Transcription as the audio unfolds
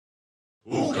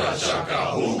Hookah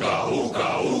chaka, hookah, hookah,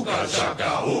 hookah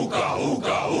chaka, hookah,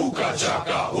 hookah, hookah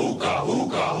chaka, hookah,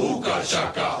 hookah, hookah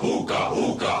chaka, hookah,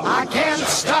 hookah. I can't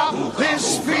stop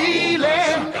this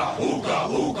feeling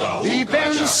deep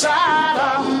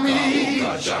inside of me.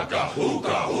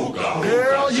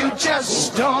 Girl, you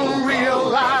just don't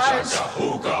realize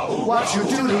what you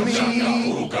do to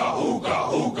me.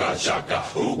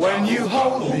 When you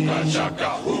hold me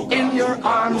in your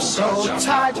arms so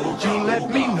tight, you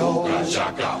let me know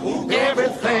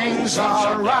everything's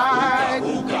alright.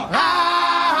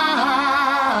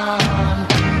 I'm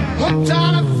hooked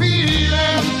on a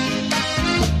feeling,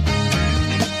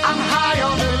 I'm high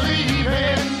on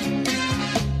believing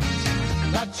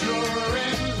that you're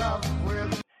in love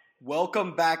with.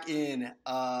 Welcome back in.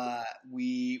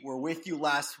 We were with you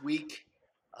last week.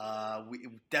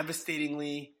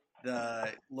 Devastatingly, the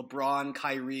LeBron,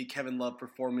 Kyrie, Kevin Love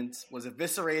performance was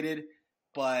eviscerated,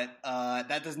 but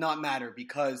that does not matter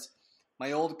because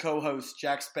my old co-host,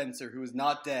 Jack Spencer, who is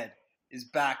not dead, is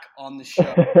back on the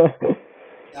show.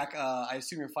 Jack, I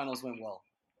assume your finals went well.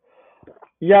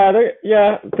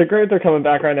 The grades are coming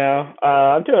back right now.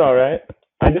 I'm doing all right.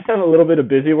 I just have a little bit of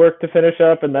busy work to finish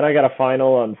up, and then I got a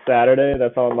final on Saturday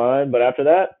that's online. But after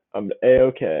that, I'm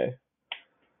A-okay.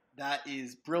 That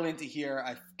is brilliant to hear.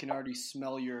 I can already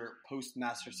smell your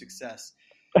postmaster success.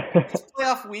 It's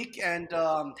playoff week, and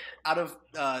out of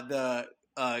the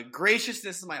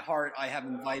graciousness of my heart, I have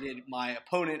invited my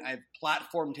opponent. I've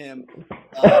platformed him.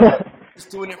 Just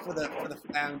doing it for the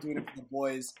fam, doing it for the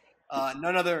boys.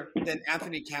 None other than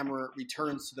Anthony Kammerer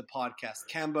returns to the podcast.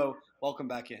 Cambo, welcome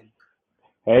back in.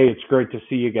 Hey, it's great to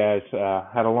see you guys.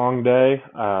 Had a long day,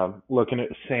 looking at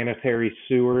sanitary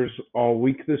sewers all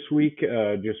week this week.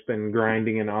 Just been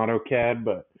grinding in AutoCAD,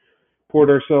 but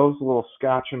poured ourselves a little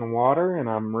scotch and water, and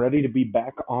I'm ready to be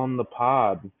back on the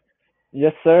pod.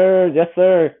 Yes, sir. Yes,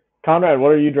 sir. Conrad,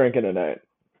 what are you drinking tonight?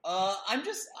 I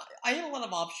had a lot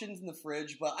of options in the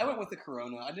fridge, but I went with the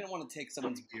Corona. I didn't want to take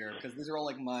someone's beer because these are all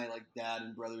like my dad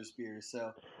and brother's beers.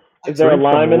 So Is there a Drink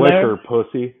lime some in liquor,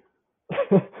 pussy.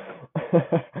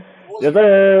 Yes,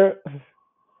 sir.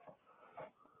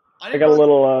 I I didn't got a really,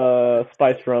 little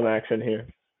spiced rum action here.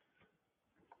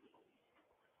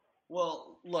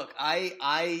 well, look,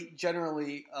 I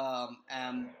generally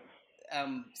am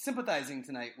sympathizing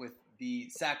tonight with the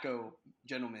Sacco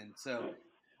gentlemen. So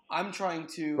I'm trying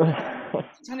to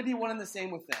be one and the same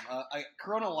with them.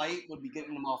 Corona Light would be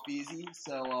getting them off easy.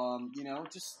 So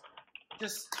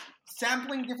just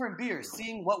sampling different beers,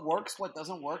 seeing what works, what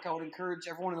doesn't work. I would encourage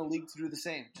everyone in the league to do the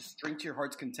same. Just drink to your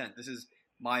heart's content. This is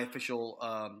my official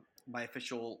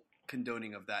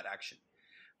condoning of that action.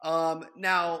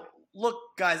 Now, look,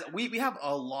 guys, we have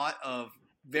a lot of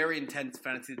very intense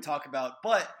fantasy to talk about,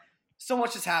 but so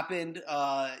much has happened,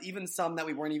 even some that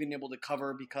we weren't even able to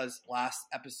cover because last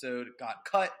episode got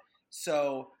cut.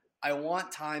 So I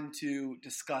want time to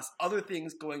discuss other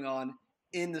things going on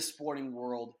in the sporting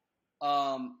world.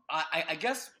 I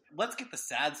guess let's get the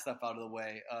sad stuff out of the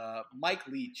way. Mike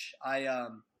Leach,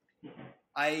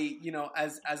 as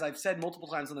I've said multiple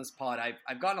times on this pod,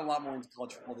 I've gotten a lot more into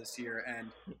college football this year, and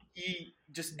he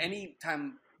just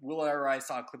anytime Will or I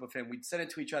saw a clip of him, we'd send it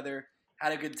to each other,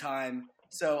 had a good time.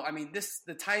 So I mean,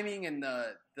 the timing and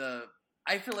the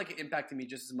I feel like it impacted me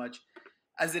just as much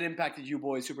as it impacted you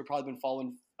boys who've probably been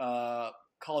following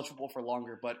college football for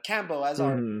longer. But Cambo, as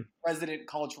our resident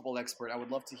college football expert, I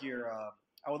would love to hear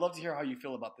how you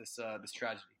feel about this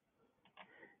tragedy.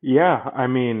 Yeah, I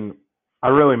mean, I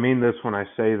really mean this when I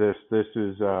say this. This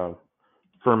is,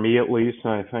 for me at least,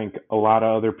 and I think a lot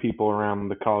of other people around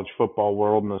the college football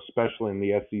world, and especially in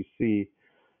the SEC,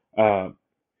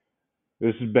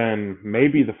 this has been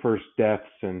maybe the first death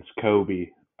since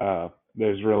Kobe.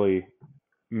 That's really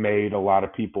made a lot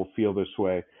of people feel this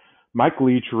way. Mike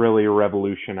Leach really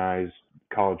revolutionized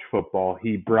college football.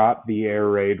 He brought the air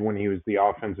raid when he was the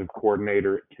offensive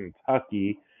coordinator at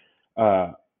Kentucky,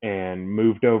 and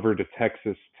moved over to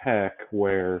Texas Tech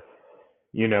where,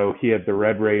 he had the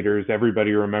Red Raiders.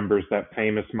 Everybody remembers that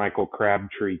famous Michael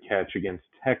Crabtree catch against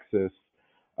Texas.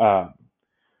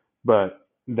 But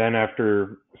then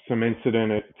after some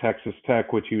incident at Texas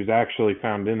Tech, which he was actually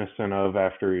found innocent of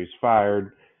after he was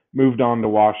fired, moved on to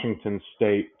Washington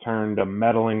State, turned a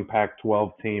meddling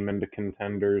Pac-12 team into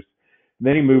contenders.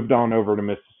 Then he moved on over to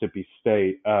Mississippi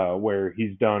State, where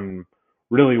he's done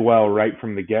really well right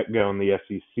from the get-go in the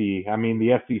SEC. I mean,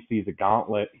 the SEC is a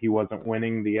gauntlet. He wasn't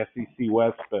winning the SEC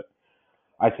West, but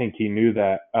I think he knew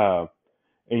that.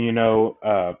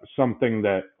 Something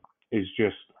that is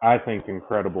just, I think,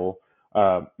 incredible.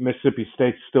 Mississippi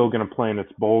State's still going to play in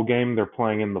its bowl game. They're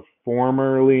playing in the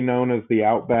formerly known as the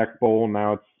Outback Bowl.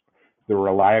 Now it's the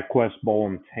ReliaQuest Bowl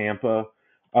in Tampa.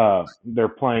 They're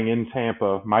playing in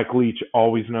Tampa. Mike Leach,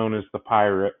 always known as the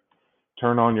Pirate.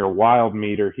 Turn on your wild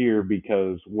meter here,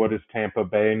 because what is Tampa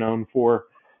Bay known for?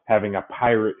 Having a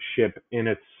pirate ship in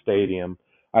its stadium.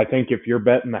 I think if you're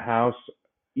betting the house,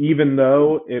 even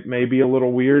though it may be a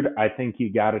little weird, I think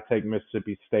you got to take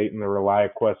Mississippi State in the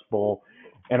ReliaQuest Bowl.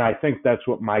 And I think that's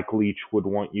what Mike Leach would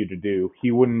want you to do.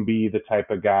 He wouldn't be the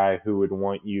type of guy who would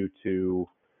want you to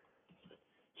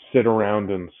sit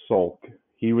around and sulk.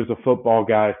 He was a football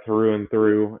guy through and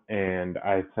through, and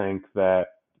I think that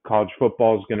college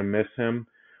football is going to miss him,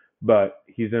 but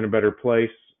he's in a better place,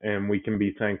 and we can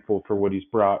be thankful for what he's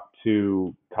brought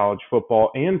to college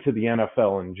football and to the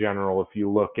NFL in general. If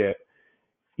you look at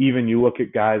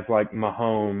guys like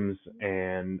Mahomes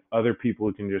and other people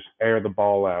who can just air the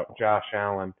ball out, Josh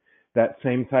Allen, that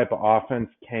same type of offense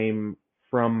came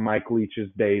from Mike Leach's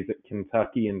days at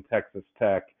Kentucky and Texas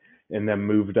Tech, and then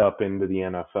moved up into the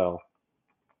NFL.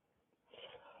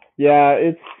 Yeah,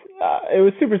 it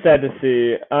was super sad to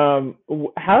see.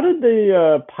 How did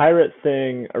the pirate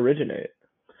thing originate?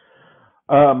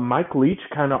 Mike Leach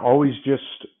kind of always just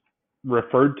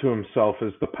referred to himself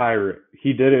as the Pirate.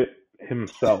 He did it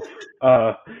himself,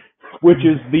 which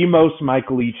is the most Mike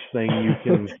Leach thing you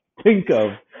can think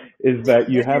of, is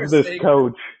that you have this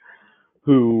coach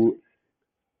who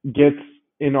gets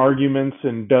in arguments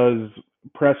and does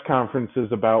press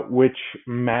conferences about which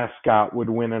mascot would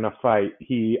win in a fight.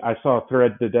 I saw a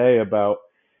thread today about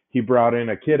he brought in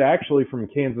a kid actually from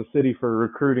Kansas City for a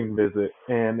recruiting visit,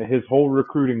 and his whole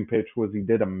recruiting pitch was he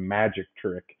did a magic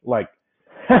trick. Like,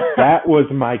 that was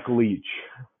Mike Leach.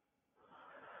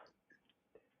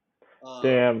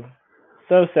 Damn.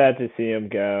 So sad to see him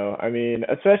go. I mean,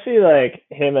 especially like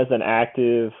him as an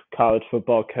active college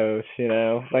football coach, you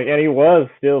know? Like, and he was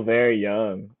still very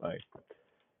young. Like,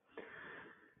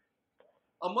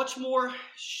 a much more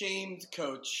shamed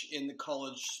coach in the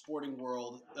college sporting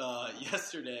world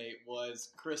yesterday was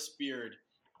Chris Beard.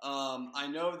 I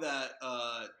know that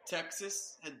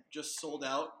Texas had just sold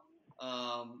out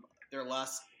their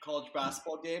last college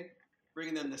basketball game,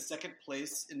 bringing them to second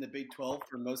place in the Big 12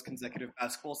 for most consecutive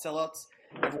basketball sellouts.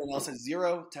 Everyone else has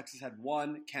 0. Texas had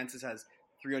 1. Kansas has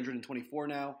 324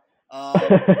 now.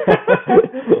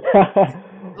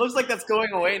 It looks like that's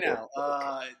going away now.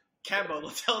 Cambo,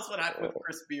 tell us what happened with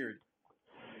Chris Beard.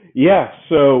 Yeah,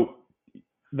 so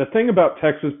the thing about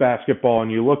Texas basketball,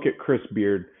 and you look at Chris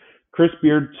Beard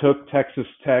took Texas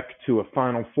Tech to a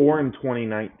Final Four in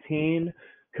 2019,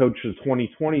 coached the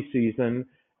 2020 season,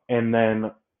 and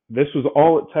then this was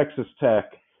all at Texas Tech.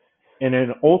 In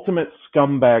an ultimate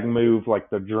scumbag move, like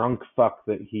the drunk fuck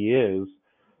that he is,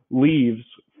 leaves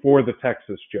for the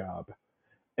Texas job.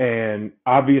 And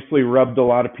obviously rubbed a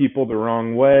lot of people the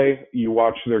wrong way. You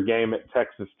watched their game at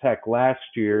Texas Tech last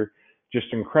year, just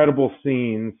incredible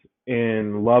scenes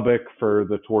in Lubbock for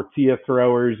the tortilla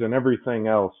throwers and everything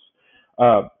else.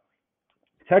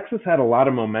 Texas had a lot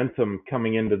of momentum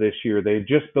coming into this year. They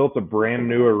just built a brand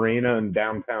new arena in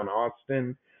downtown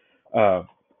Austin,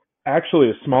 actually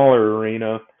a smaller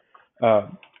arena,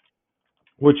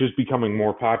 which is becoming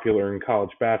more popular in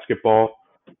college basketball.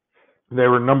 They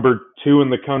were number 2 in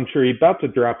the country, about to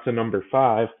drop to number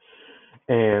 5.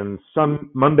 And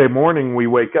Monday morning, we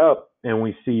wake up and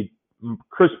we see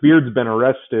Chris Beard's been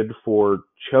arrested for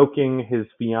choking his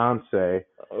fiance.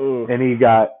 Ooh. And he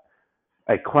got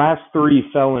a class 3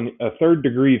 felony, a 3rd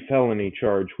degree felony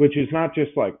charge, which is not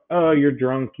just like, oh, you're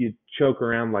drunk, you choke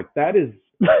around. Like, that is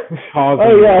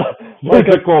causing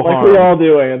physical harm. Like we all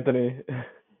do, Anthony.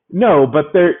 No,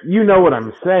 but you know what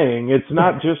I'm saying. It's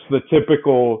not just the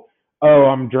typical, oh,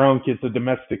 I'm drunk, it's a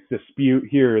domestic dispute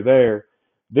here or there.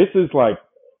 This is like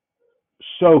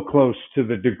so close to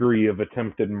the degree of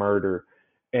attempted murder.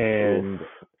 And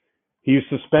he's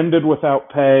suspended without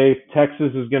pay.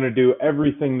 Texas is going to do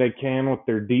everything they can with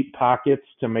their deep pockets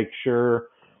to make sure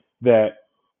that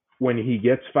when he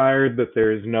gets fired, that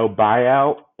there is no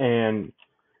buyout. And,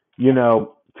 you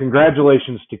know,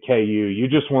 congratulations to KU. You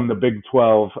just won the Big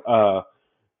 12.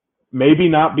 Maybe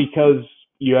not because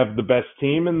you have the best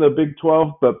team in the Big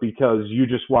 12, but because you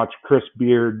just watched Chris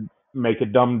Beard make a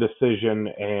dumb decision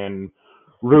and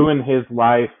ruin his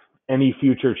life, any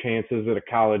future chances at a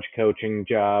college coaching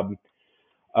job.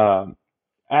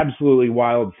 Absolutely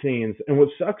wild scenes. And what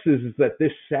sucks is that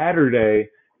this Saturday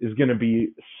is going to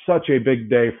be such a big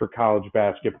day for college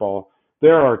basketball.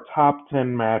 There are top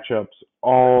 10 matchups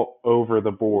all over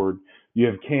the board. You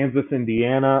have Kansas,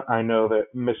 Indiana. I know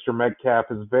that Mr. Metcalf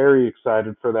is very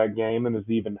excited for that game and is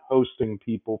even hosting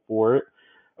people for it.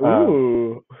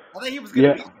 Ooh. I think he was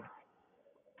going to be.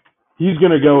 He's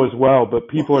going to go as well, but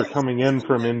people are coming in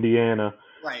from Indiana.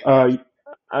 Right.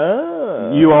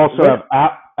 You also have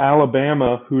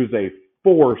Alabama, who's a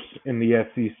force in the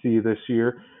SEC this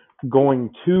year,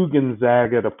 going to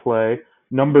Gonzaga to play.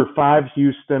 Number 5,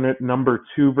 Houston at number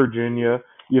 2, Virginia.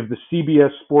 You have the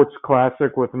CBS Sports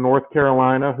Classic with North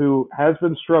Carolina, who has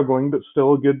been struggling, but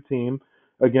still a good team,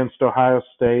 against Ohio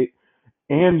State,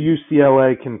 and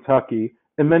UCLA, Kentucky.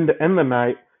 And then to end the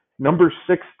night, number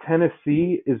 6,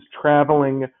 Tennessee is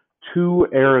traveling to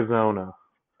Arizona.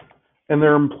 And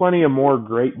there are plenty of more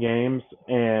great games,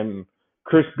 and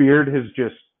Chris Beard has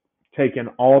just taken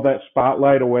all that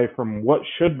spotlight away from what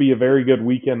should be a very good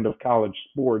weekend of college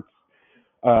sports,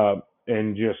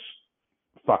 and just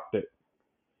fucked it.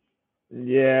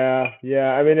 Yeah.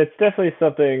 I mean, it's definitely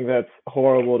something that's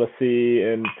horrible to see,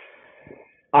 and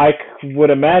I would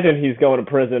imagine he's going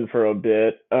to prison for a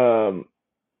bit.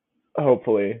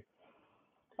 Hopefully.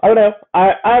 I don't know.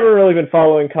 I haven't really been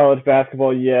following college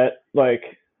basketball yet. Like,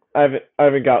 I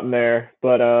haven't gotten there,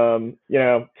 but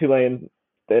Tulane,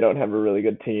 they don't have a really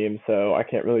good team, so I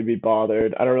can't really be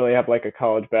bothered. I don't really have like a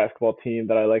college basketball team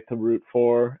that I like to root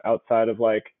for outside of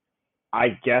like,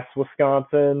 I guess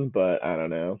Wisconsin, but I don't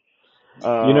know.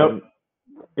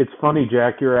 It's funny,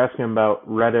 Jack. You're asking about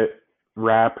Reddit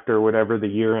Wrapped or whatever the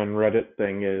year-end Reddit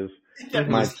thing is.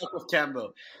 Definitely stuck with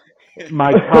Cambo.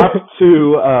 My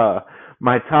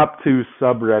top two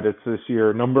subreddits this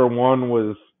year. Number 1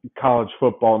 was college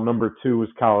football. Number 2 was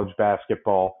college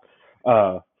basketball.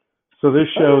 So this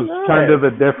shows kind of the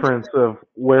difference of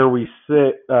where we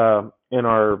sit in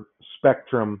our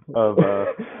spectrum of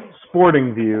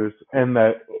sporting views, and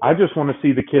that I just want to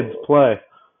see the kids play.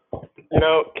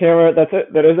 Kammerer,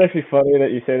 that is actually funny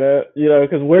that you say that.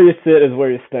 Because where you sit is where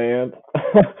you stand.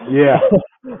 Yeah.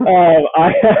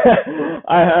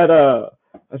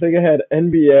 I think I had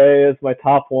NBA as my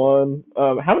top one.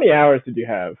 How many hours did you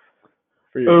have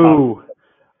for your top?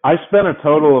 I spent a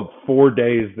total of 4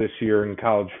 days this year in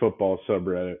college football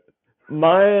subreddit.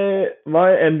 My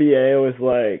NBA was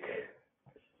like,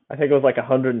 I think it was like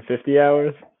 150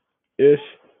 hours ish.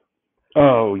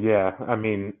 Oh yeah, I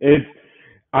mean it.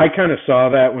 I kind of saw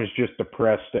that and was just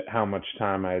depressed at how much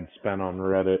time I had spent on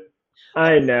Reddit.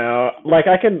 I know. Like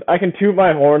I can toot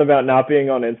my horn about not being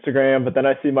on Instagram, but then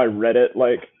I see my Reddit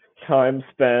like time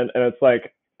spent, and it's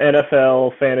like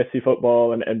NFL, fantasy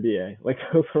football, and NBA. Like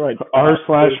those are my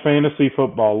r/fantasy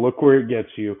football. Look where it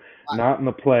gets you. Not in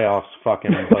the playoffs,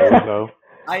 fucking bozo.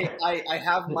 I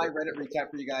have my Reddit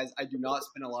recap for you guys. I do not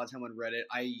spend a lot of time on Reddit.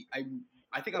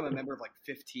 I think I'm a member of like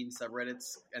 15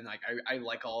 subreddits, and like I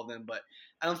like all of them, but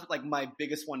I don't like my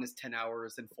biggest one is 10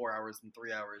 hours and 4 hours and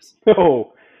 3 hours.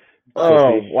 Oh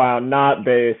wow, not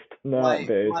based. My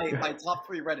top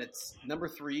 3 Reddits. Number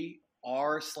 3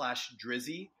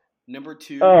 r/Drizzy. Number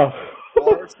 2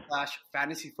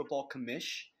 r/fantasy football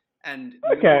commish, and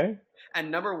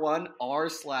number 1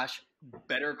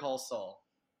 r/Better Call Saul.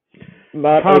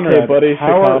 Not Conrad, okay, buddy.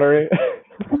 Chicanery.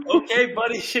 Okay,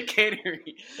 buddy.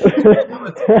 Chicanery.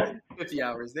 50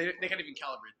 hours. They can't even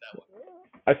calibrate that one.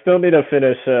 I still need to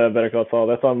finish Better Call Saul.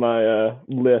 That's on my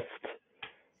list.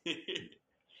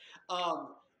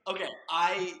 Okay,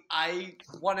 I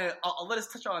want to. I'll let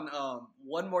us touch on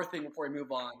one more thing before we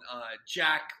move on.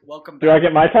 Jack, welcome back. Do I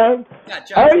get my time? Yeah,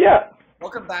 Jack. Oh yeah.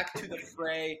 Welcome back to the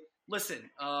fray. Listen,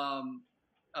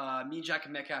 me, Jack,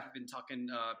 and Metcalf have been talking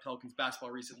Pelicans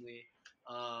basketball recently.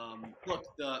 Look,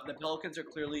 the Pelicans are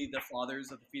clearly the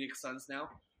fathers of the Phoenix Suns now.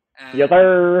 And, yes,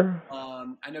 sir.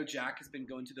 I know Jack has been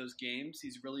going to those games.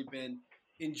 He's really been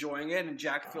enjoying it, and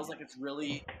Jack feels like it's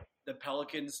really the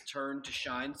Pelicans' turn to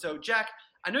shine. So, Jack,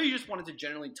 I know you just wanted to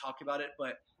generally talk about it,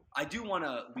 but I do want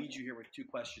to lead you here with 2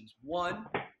 questions. One,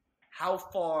 how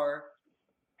far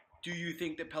do you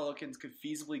think the Pelicans could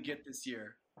feasibly get this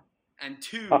year? And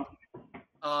 2,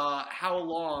 how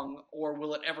long, or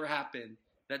will it ever happen,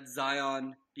 that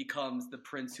Zion becomes the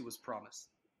prince who was promised?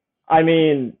 I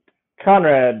mean,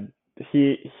 Conrad,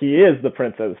 he is the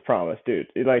prince that was promised, dude.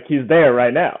 Like, he's there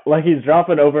right now. Like, he's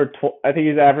dropping over, I think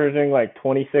he's averaging like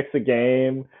 26 a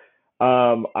game.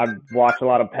 I've watched a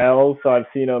lot of Pels, so I've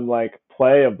seen him like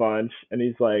play a bunch, and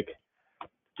he's like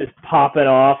just popping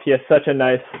off. He has such a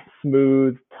nice,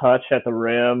 smooth touch at the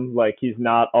rim. Like, he's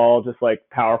not all just like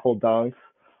powerful dunks.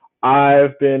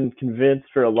 I've been convinced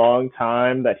for a long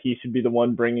time that he should be the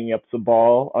one bringing up the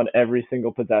ball on every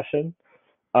single possession.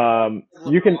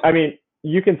 You can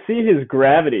see his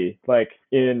gravity like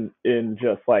in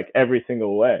just like every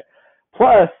single way.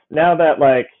 Plus, now that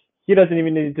like he doesn't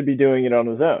even need to be doing it on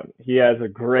his own. He has a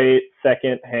great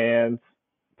second-hand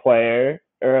player,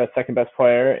 or a second-best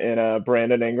player in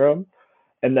Brandon Ingram.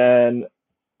 And then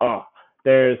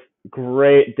there's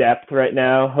great depth right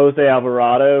now. Jose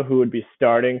Alvarado, who would be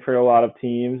starting for a lot of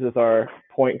teams, is our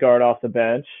point guard off the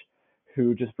bench,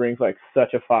 who just brings like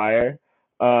such a fire.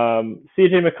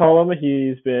 CJ McCollum,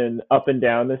 he's been up and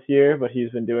down this year, but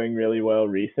he's been doing really well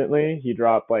recently. He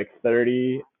dropped like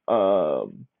 30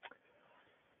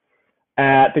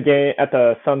 at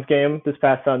the Suns game this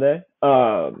past Sunday.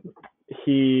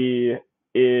 He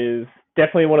is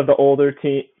definitely one of the older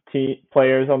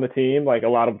players on the team. Like a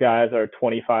lot of guys are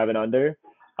 25 and under.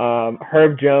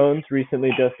 Herb Jones recently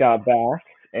just got back,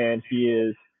 and he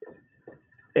is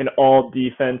an all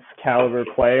defense caliber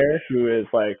player who is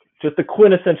like just the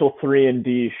quintessential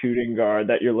 3-and-D shooting guard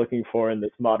that you're looking for in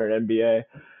this modern NBA.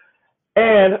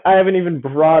 And I haven't even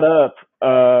brought up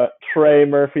Trey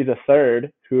Murphy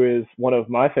III, who is one of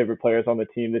my favorite players on the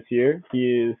team this year.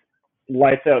 He is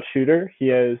lights out shooter. He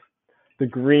has the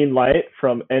green light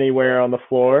from anywhere on the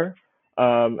floor,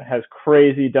 has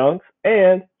crazy dunks,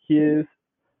 and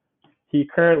he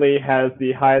currently has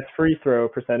the highest free throw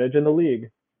percentage in the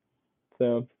league.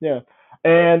 So, yeah.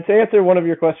 And to answer one of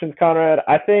your questions, Conrad,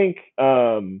 I think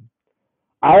I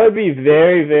would be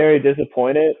very, very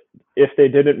disappointed if they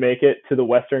didn't make it to the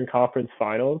Western Conference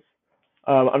Finals.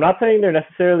 I'm not saying they're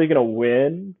necessarily going to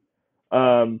win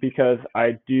because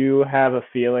I do have a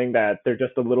feeling that they're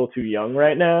just a little too young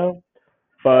right now.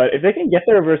 But if they can get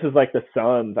there versus like the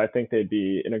Suns, I think they'd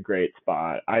be in a great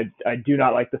spot. I do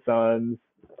not like the Suns.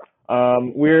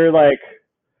 We're like,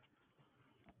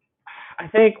 I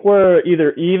think we're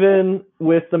either even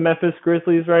with the Memphis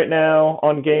Grizzlies right now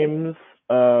on games.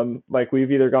 Like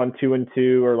we've either gone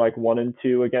 2-2 or like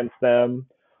 1-2 against them.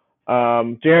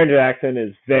 Jaren Jackson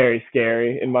is very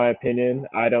scary in my opinion.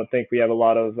 I don't think we have a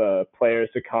lot of players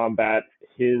to combat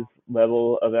his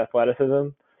level of athleticism.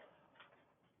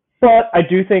 But I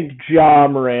do think Ja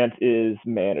Morant is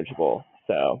manageable.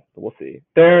 So we'll see.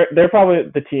 They're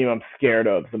probably the team I'm scared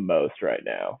of the most right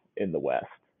now in the West.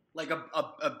 Like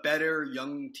a better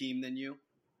young team than you?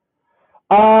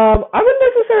 I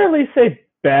wouldn't necessarily say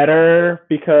better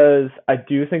because I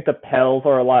do think the Pels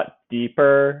are a lot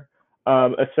deeper,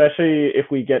 especially if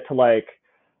we get to like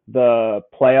the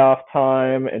playoff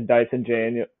time and Dyson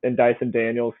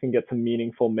Daniels can get some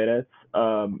meaningful minutes.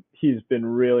 He's been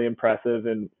really impressive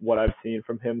in what I've seen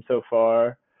from him so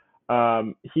far.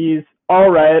 He's all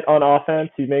right on offense.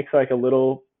 He makes like a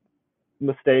little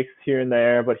mistakes here and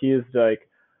there, but he is like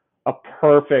a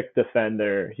perfect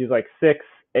defender. He's like 6'8"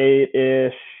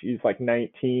 ish. He's like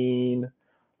 19.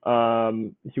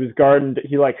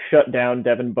 He like shut down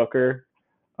Devin Booker.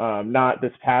 Not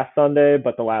this past Sunday,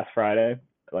 but the last Friday.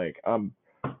 Like I'm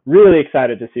really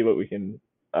excited to see what we can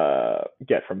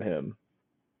get from him.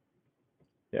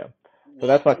 Yeah. So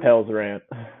that's my Pels rant.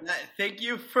 Thank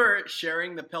you for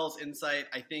sharing the Pels insight.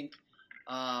 I think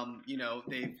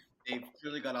they've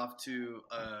clearly got off to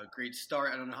a great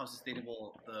start. I don't know how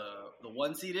sustainable the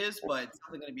 1 seed is, but it's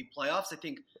definitely going to be playoffs. I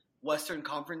think Western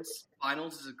Conference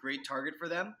Finals is a great target for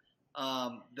them.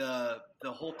 The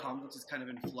whole conference is kind of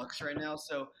in flux right now,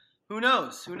 so who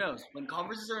knows? When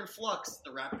conferences are in flux,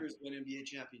 the Raptors win NBA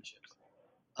championships.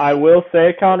 I will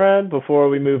say, Conrad, before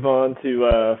we move on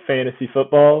to fantasy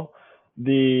football,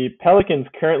 the Pelicans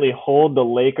currently hold the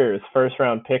Lakers'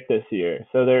 first-round pick this year,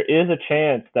 so there is a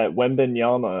chance that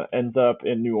Wembanyama ends up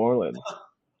in New Orleans.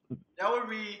 That would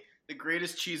be the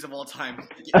greatest cheese of all time.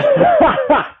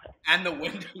 And the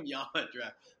Wembanyama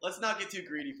draft. Let's not get too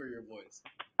greedy for your boys.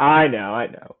 I know.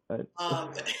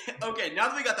 Okay, now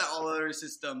that we got that all other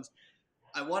systems,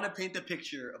 I want to paint the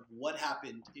picture of what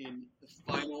happened in the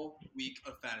final week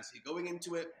of fantasy. Going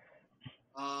into it,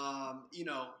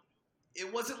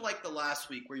 it wasn't like the last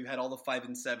week where you had all the 5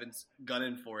 and 7s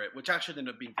gunning for it, which actually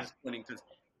ended up being disappointing because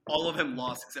all of them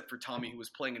lost except for Tommy, who was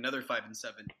playing another 5 and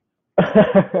 7.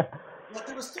 But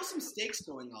there was still some stakes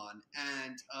going on,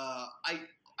 and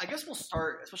I guess we'll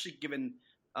start, especially given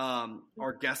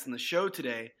our guest on the show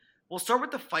today. We'll start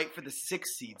with the fight for the 6th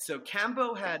seed. So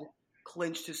Cambo had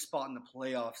clinched his spot in the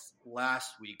playoffs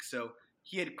last week, so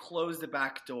he had closed the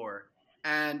back door.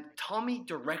 And Tommy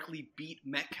directly beat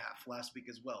Metcalf last week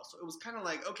as well. So it was kind of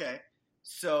like, okay,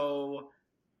 so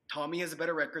Tommy has a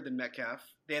better record than Metcalf.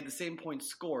 They had the same points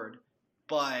scored,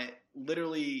 but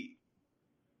literally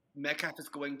Metcalf is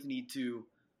going to need to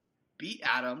beat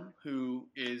Adam, who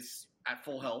is at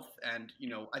full health, and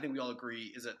I think we all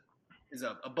agree is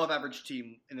a above average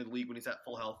team in the league when he's at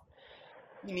full health.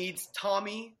 He needs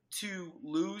Tommy to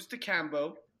lose to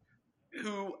Cambo,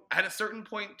 who at a certain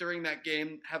point during that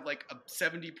game had like a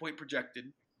 70-point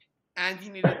projected, and he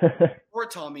needed for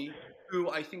Tommy, who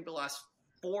I think the last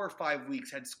 4 or 5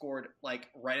 weeks had scored like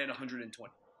right at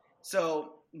 120.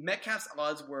 So Metcalf's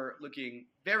odds were looking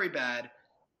very bad.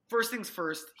 first things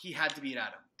first, he had to beat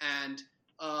Adam. And,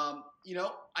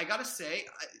 I got to say,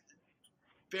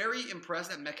 very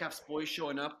impressed at Metcalf's boys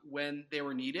showing up when they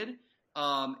were needed.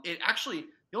 The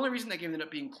only reason that game ended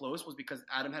up being close was because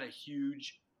Adam had a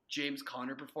huge James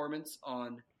Conner performance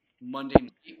on Monday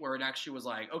night, where it actually was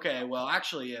like, okay, well,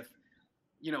 actually, if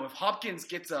Hopkins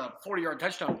gets a 40-yard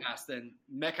touchdown pass, then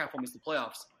Metcalf will miss the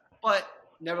playoffs. But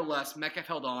nevertheless, Metcalf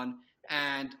held on.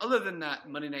 And other than that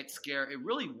Monday night scare, it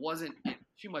really wasn't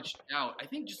too much doubt. I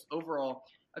think just overall,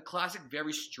 a classic,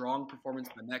 very strong performance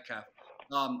by Metcalf.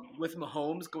 With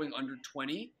Mahomes going under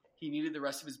 20, he needed the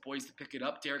rest of his boys to pick it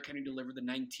up. Derrick Henry delivered the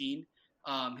 19.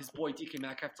 His boy DK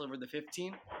Metcalf delivered the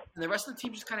 15. And the rest of the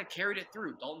team just kind of carried it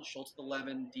through. Dalton Schultz with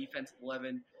 11, defense with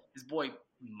 11. His boy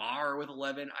Maher with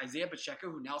 11. Isaiah Pacheco,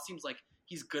 who now seems like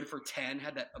he's good for 10,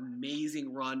 had that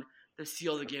amazing run to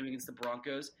seal the game against the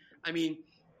Broncos. I mean,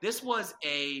 this was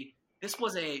a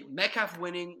Metcalf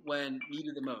winning when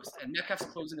needed the most. And Metcalf's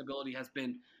closing ability has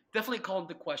been definitely called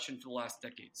into question for the last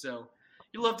decade. So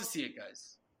you love to see it,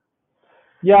 guys.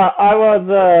 Yeah, I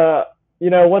was,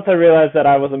 once I realized that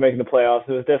I wasn't making the playoffs,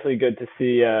 it was definitely good to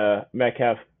see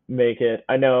Metcalf make it.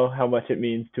 I know how much it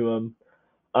means to him.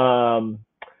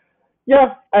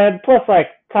 Yeah, and plus,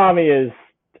 Tommy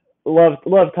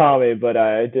love Tommy, but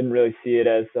I didn't really see it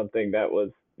as something that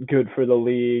was good for the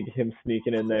league, him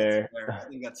sneaking in there. I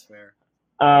think that's fair.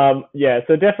 Yeah,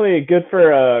 so definitely good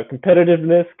for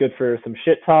competitiveness, good for some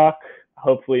shit talk.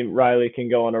 Hopefully Riley can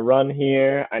go on a run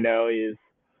here. I know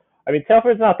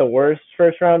Telford's not the worst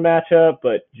first-round matchup,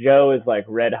 but Joe is,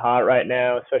 red hot right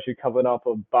now, especially coming off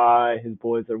a bye. His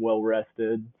boys are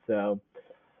well-rested, so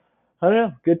I don't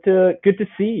know. Good to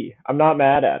see. I'm not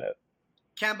mad at it.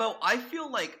 Cambo, I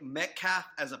feel like Metcalf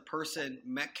as a person,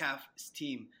 Metcalf's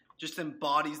team, just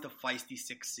embodies the feisty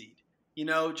 6th seed.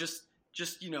 It's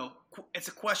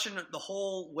a question the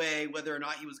whole way whether or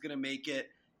not he was going to make it.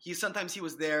 Sometimes he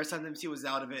was there, sometimes he was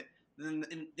out of it. Then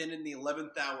in the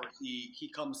 11th hour,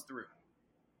 he comes through.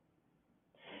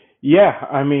 Yeah,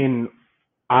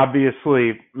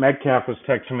 obviously, Metcalf was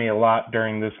texting me a lot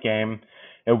during this game.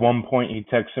 At one point, he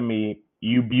texted me,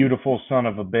 "You beautiful son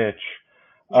of a bitch."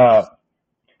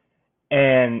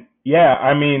 And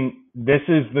yeah, this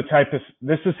is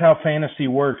how fantasy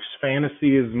works.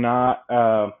 Fantasy is not,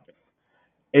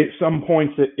 at some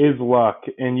points it is luck,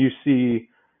 and you see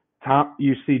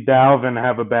Dalvin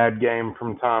have a bad game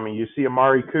from Tommy. You see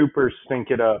Amari Cooper stink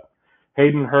it up.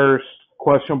 Hayden Hurst,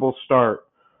 questionable start.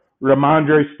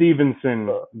 Ramondre Stevenson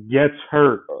gets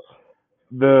hurt.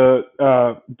 The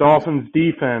Dolphins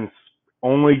defense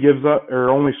only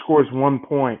scores 1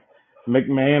 point.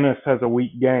 McManus has a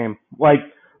weak game.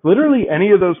 Literally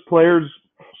any of those players,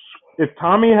 if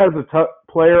Tommy has a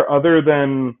player other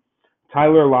than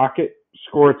Tyler Lockett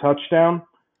score a touchdown,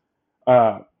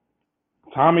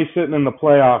 Tommy's sitting in the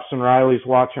playoffs and Riley's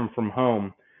watching from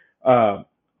home.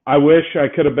 I wish I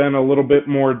could have been a little bit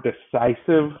more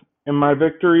decisive in my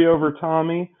victory over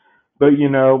Tommy, but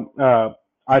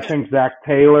I think Zach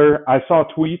Taylor, I saw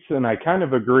tweets and I kind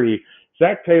of agree.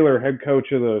 Zach Taylor, head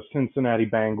coach of the Cincinnati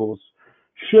Bengals,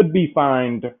 should be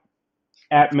fined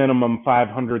at minimum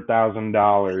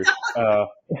 $500,000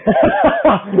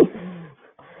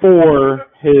 for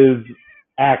his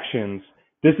actions.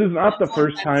 This is not the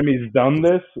first time he's done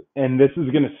this, and this is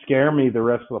going to scare me the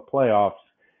rest of the playoffs.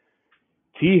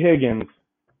 T. Higgins,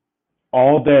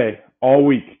 all day, all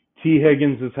week, T.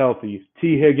 Higgins is healthy.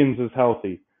 T. Higgins is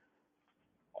healthy.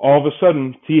 All of a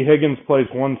sudden, T. Higgins plays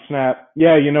one snap.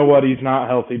 Yeah, you know what? He's not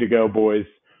healthy to go, boys.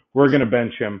 We're going to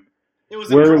bench him. It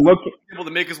was able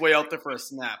to make his way out there for a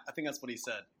snap. I think that's what he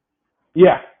said.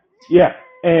 Yeah.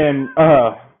 And,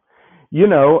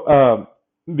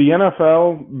 the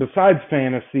NFL, besides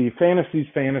fantasy's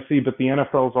fantasy, but the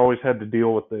NFL's always had to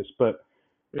deal with this. But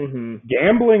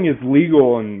gambling is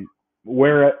legal in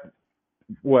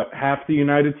half the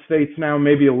United States now,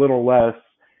 maybe a little less.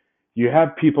 You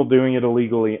have people doing it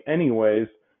illegally anyways.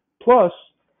 Plus,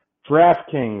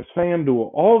 DraftKings,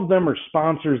 FanDuel, all of them are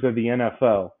sponsors of the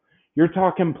NFL. You're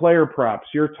talking player props.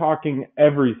 You're talking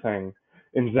everything.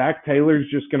 And Zach Taylor's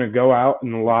just going to go out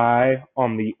and lie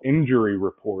on the injury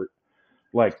report.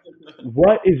 What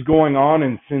is going on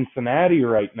in Cincinnati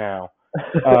right now?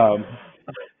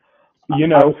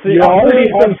 You already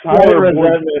have Tyler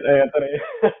resentment, Anthony.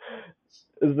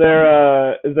 Is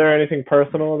there anything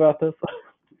personal about this?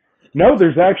 No,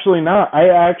 there's actually not. I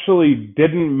actually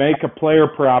didn't make a player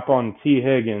prop on T.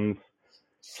 Higgins.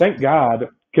 Thank God,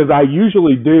 because I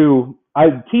usually do.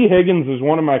 T. Higgins is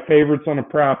one of my favorites on a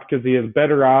prop because he has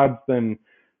better odds than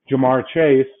Jamar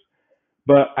Chase.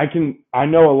 But I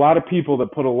know a lot of people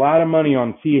that put a lot of money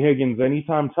on T. Higgins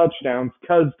anytime touchdowns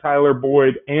because Tyler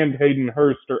Boyd and Hayden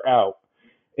Hurst are out.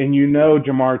 And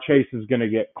Jamar Chase is going to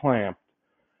get clamped.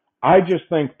 I just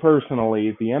think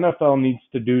personally the NFL needs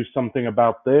to do something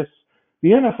about this. The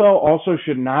NFL also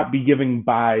should not be giving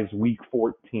buys week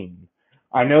 14.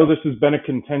 I know this has been a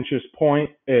contentious point.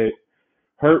 It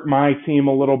hurt my team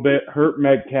a little bit, hurt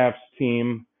Metcalf's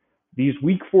team. These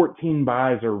week 14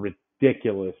 buys are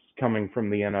ridiculous coming from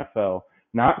the NFL.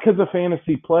 Not because of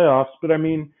fantasy playoffs, but I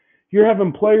mean, you're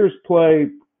having players play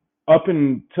up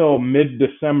until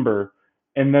mid-December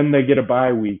and then they get a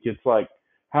bye week. It's like,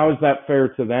 how is that fair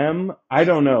to them? I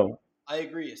don't know. I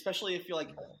agree, especially if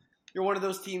you're one of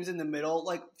those teams in the middle.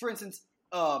 Like, for instance,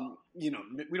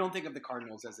 we don't think of the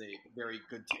Cardinals as a very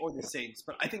good team, or the Saints,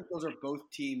 but I think those are both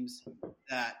teams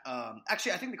that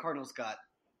actually I think the Cardinals got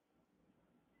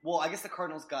 – well, I guess the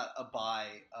Cardinals got a bye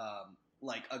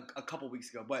a couple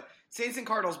weeks ago. But Saints and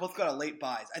Cardinals both got a late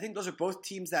buys. I think those are both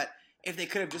teams that if they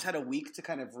could have just had a week to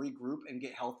kind of regroup and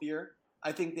get healthier,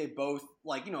 I think they both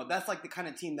that's like the kind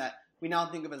of team that we now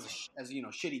think of as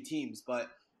shitty teams. But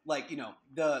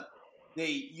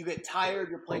you get tired.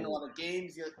 You're playing a lot of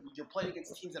games. You're playing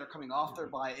against teams that are coming off their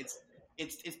bye.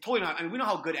 It's totally not. I mean, we know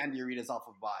how good Andy Reid is off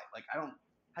of bye. Like,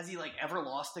 has he ever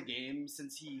lost a game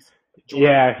since he's joined?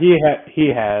 Yeah,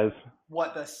 he has.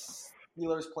 What, the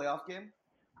Steelers playoff game?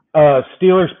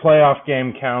 Steelers playoff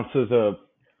game counts as a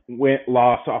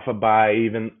loss off a bye,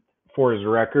 even for his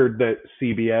record that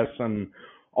CBS and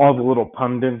all the little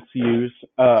pundits use.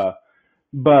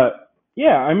 But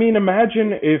yeah, I mean,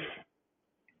 imagine if,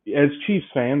 as Chiefs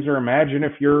fans, or imagine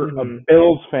if you're a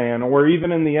Bills fan, or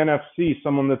even in the NFC,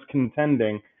 someone that's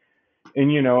contending,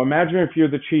 and imagine if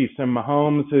you're the Chiefs and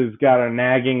Mahomes has got a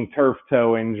nagging turf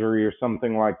toe injury or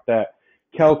something like that.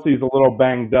 Kelsey's a little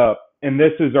banged up, and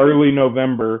this is early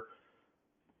November,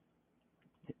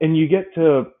 and you get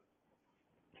to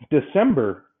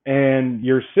December, and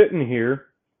you're sitting here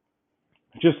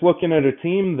just looking at a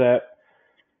team that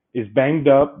is banged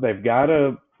up. They've got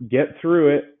to get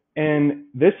through it. And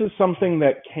this is something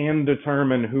that can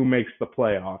determine who makes the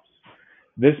playoffs.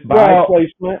 This bye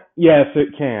placement, yes, it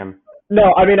can.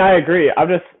 No, I mean, I agree. I'm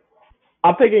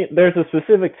thinking there's a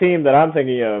specific team that I'm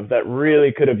thinking of that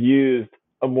really could have used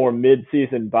a more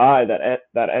mid-season bye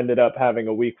that ended up having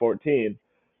a week 14.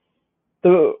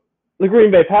 The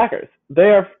Green Bay Packers. They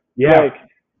are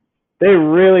they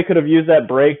really could have used that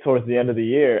break towards the end of the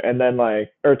year and then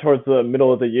or towards the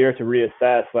middle of the year to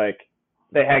reassess.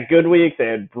 They had good weeks, they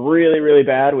had really, really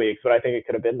bad weeks, but I think it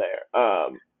could have been there.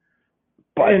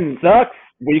 But it sucks.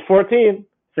 Week 14.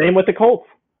 Same with the Colts.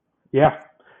 Yeah.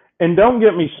 And don't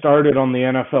get me started on the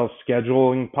NFL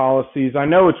scheduling policies. I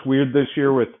know it's weird this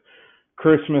year with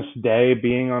Christmas Day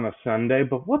being on a Sunday,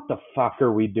 but what the fuck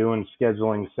are we doing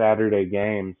scheduling Saturday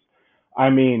games? I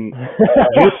mean,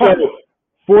 just so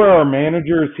for our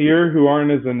managers here who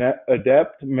aren't as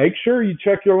adept, make sure you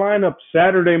check your lineup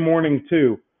Saturday morning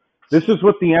too. This is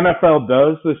what the NFL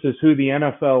does. This is who the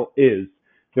NFL is.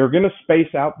 They're going to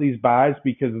space out these buys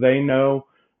because they know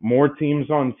more teams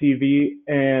on TV,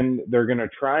 and they're going to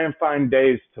try and find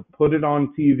days to put it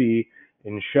on TV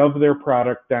and shove their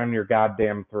product down your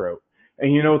goddamn throat.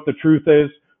 And you know what the truth is?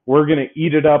 We're going to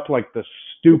eat it up like the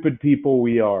stupid people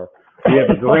we are. We have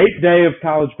a great day of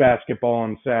college basketball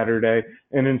on Saturday,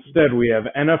 and instead we have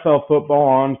NFL football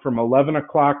on from 11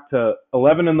 o'clock to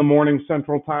 11 in the morning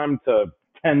Central Time to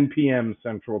 10 p.m.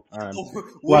 Central Time.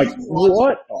 What? I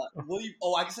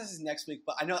guess this is next week,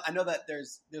 but I know that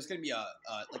there's going to be a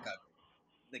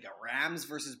Rams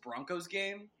versus Broncos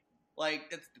game.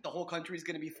 The whole country's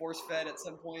going to be force fed at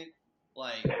some point.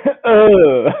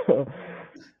 And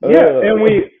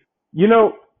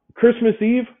Christmas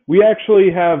Eve, we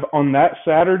actually have on that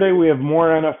Saturday, we have more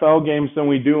NFL games than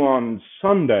we do on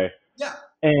Sunday. Yeah.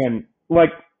 And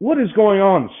what is going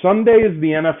on? Sunday is the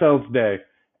NFL's day.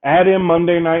 Add in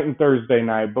Monday night and Thursday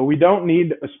night, but we don't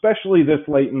need, especially this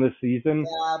late in the season,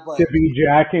 to be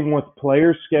jacking with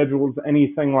player schedules,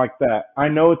 anything like that. I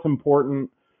know it's important.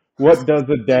 What does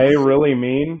a day really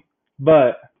mean?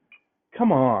 But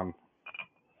come on.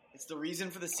 It's the reason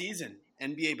for the season.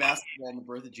 NBA basketball and the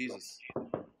birth of Jesus.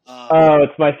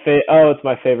 It's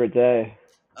my favorite day.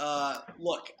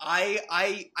 Look, I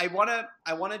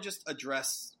wanna just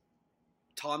address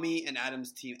Tommy and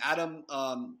Adam's team. Adam,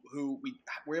 who we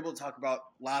were able to talk about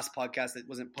last podcast that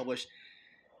wasn't published.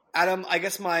 Adam, I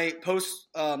guess my post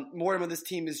mortem of this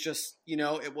team is just,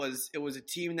 it was a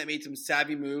team that made some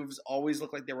savvy moves, always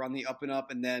looked like they were on the up and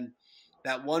up, and then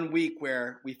that 1 week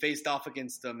where we faced off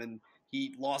against them and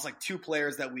he lost 2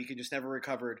 players that week and just never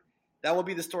recovered. that will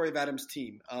be the story of Adam's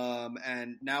team.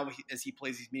 And now as he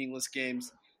plays these meaningless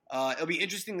games, it'll be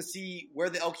interesting to see where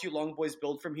the LQ Long Boys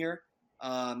build from here.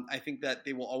 I think that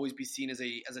they will always be seen as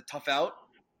a tough out,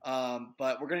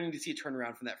 but we're going to need to see a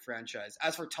turnaround from that franchise.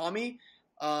 As for Tommy,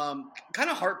 kind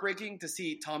of heartbreaking to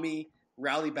see Tommy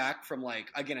rally back from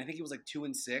again, I think he was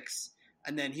 2-6,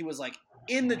 and then he was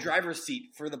in the driver's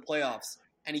seat for the playoffs,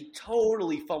 and he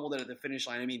totally fumbled it at the finish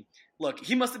line. I mean, look,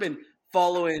 he must have been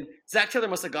following Zach Taylor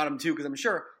must have got him too, because I'm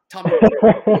sure Tommy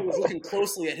was looking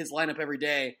closely at his lineup every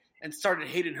day and started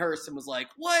Hayden Hurst and was like,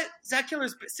 "What? Zach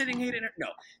Taylor's sitting Hayden Hurst?" No,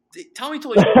 Tommy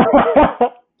totally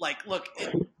look.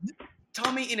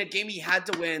 Tommy in a game he had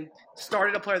to win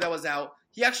started a player that was out.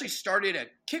 He actually started a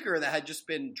kicker that had just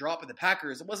been dropped with the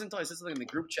Packers. It wasn't until I said something in the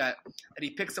group chat that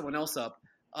he picked someone else up.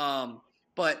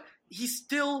 But he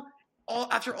still,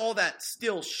 after all that,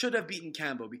 still should have beaten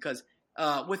Cambo because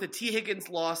with a T. Higgins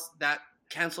loss, that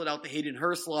canceled out the Hayden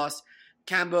Hurst loss.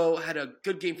 Cambo had a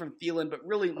good game from Thielen, but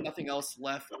really nothing else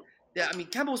left. Yeah, I mean,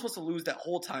 Cambo was supposed to lose that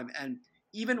whole time. And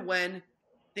even when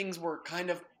things were kind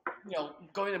of,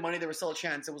 going to money, there was still a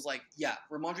chance. It was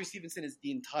Ramondre Stevenson is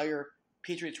the entire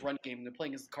Patriots run game and they're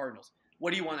playing against the Cardinals.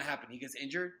 What do you want to happen? He gets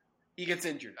injured? He gets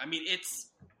injured. I mean,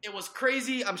 it was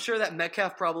crazy. I'm sure that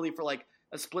Metcalf probably for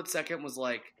a split second was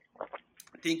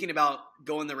thinking about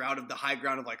going the route of the high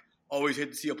ground of always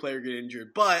hate to see a player get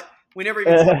injured. But we never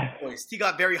even saw his voice. He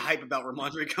got very hype about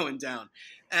Ramondre going down.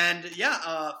 And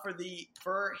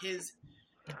for his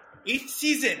 8th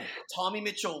season, Tommy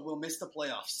Mitchell will miss the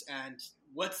playoffs. And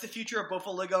what's the future of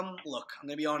Bofaligum? Look, I'm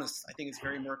going to be honest. I think it's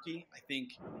very murky.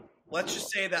 Let's just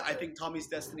say that I think Tommy's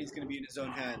destiny is going to be in his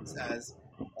own hands. As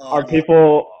are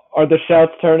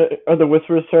the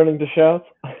whispers turning to shouts?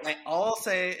 All I'll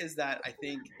say is that I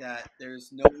think that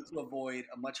there's no way to avoid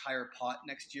a much higher pot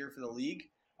next year for the league.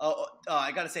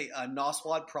 I got to say,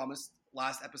 Noswad promised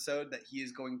last episode that he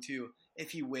is going to,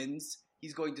 if he wins,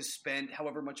 he's going to spend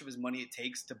however much of his money it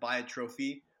takes to buy a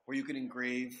trophy where you can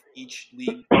engrave each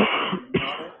league.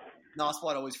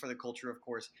 Noswad always for the culture, of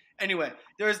course. Anyway,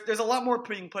 there's a lot more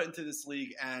being put into this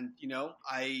league, and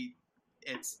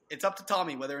it's up to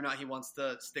Tommy whether or not he wants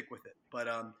to stick with it. But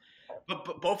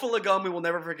Bofaligum, we will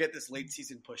never forget this late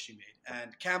season push he made.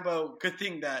 And Cambo, good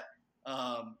thing that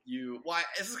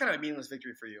this is kind of a meaningless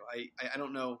victory for you. I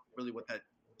don't know really what that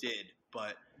did,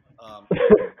 but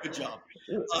good job.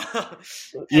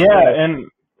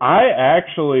 And I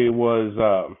actually was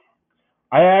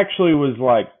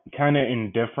kind of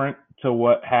indifferent to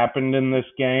what happened in this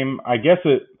game. I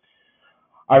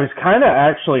was kind of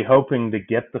actually hoping to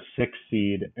get the 6th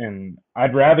seed, and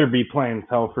I'd rather be playing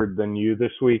Telford than you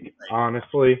this week,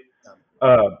 honestly.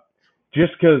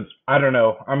 Just because, I don't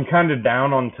know, I'm kind of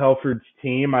down on Telford's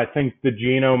team. I think the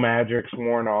Geno magic's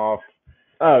worn off.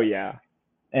 Oh, yeah.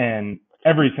 And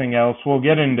everything else, we'll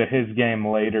get into his game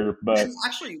later. But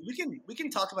actually, we can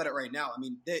talk about it right now. I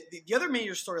mean, the other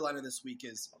major storyline of this week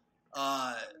is,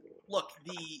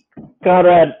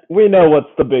 Conrad, we know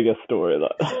what's the biggest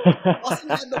storyline. Austin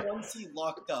had the 1 seed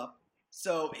locked up,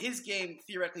 so his game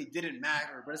theoretically didn't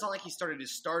matter, but it's not like he started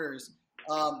his starters.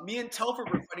 Me and Telford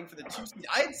were fighting for the 2 seed.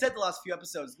 I had said the last few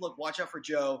episodes, look, watch out for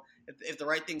Joe. If the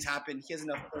right things happen, he has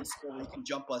enough points to score where he can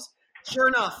jump us. Sure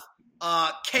enough,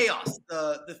 chaos.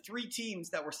 The 3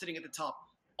 teams that were sitting at the top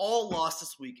all lost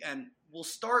this week. And we'll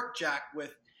start, Jack,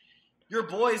 with your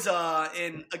boys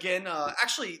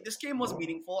actually, this game was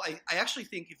meaningful. I actually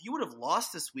think if you would have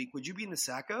lost this week, would you be in the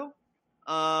Sacco?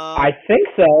 I think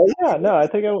so. Yeah, no, I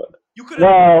think I would. You could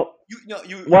have. It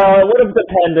would have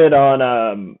depended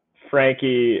on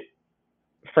Frankie.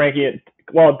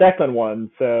 Well, Declan won,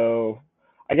 so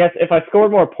I guess if I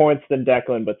scored more points than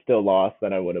Declan but still lost,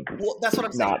 then I would have. Well, that's what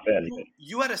I'm saying. Not been.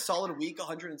 You had a solid week,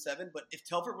 107, but if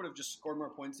Telford would have just scored more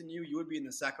points than you, you would be in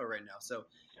the Sacco right now. So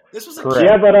this was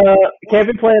yeah, but can't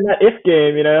be playing that if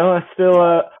game, I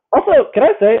still. Also, can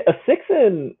I say a 6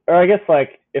 or I guess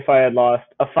if I had lost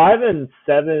a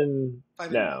 5-7,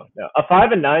 a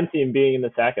 5-9 team being in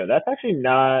the Sacco, that's actually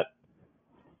not.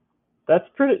 That's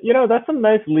pretty. That's some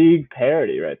nice league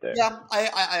parity right there. Yeah,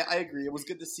 I agree. It was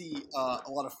good to see a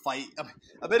lot of fight.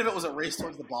 A bit of it was a race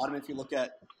towards the bottom. If you look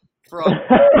at from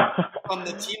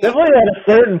the team, definitely at a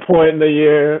certain point in the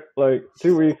year,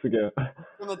 2 weeks ago,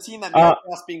 from the team that made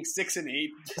us being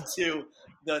 6-8 to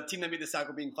the team that made the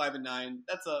Sacco being 5-9.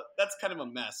 That's kind of a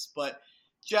mess. But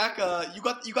Jack, you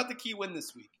got the key win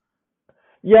this week.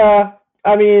 Yeah,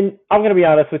 I mean, I'm gonna be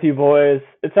honest with you boys.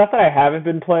 It's not that I haven't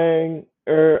been playing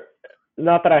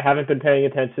not that I haven't been paying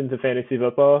attention to fantasy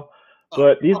football,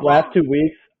 but these last 2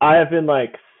 weeks, I have been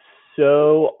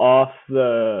so off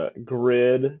the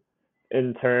grid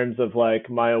in terms of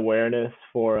my awareness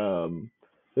for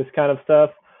this kind of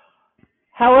stuff.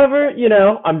 However,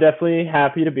 I'm definitely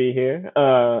happy to be here.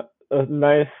 A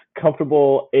nice,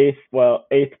 comfortable eighth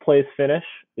place finish.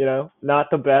 Not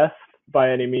the best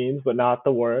by any means, but not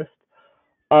the worst.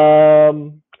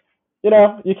 Um,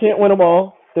 you can't win them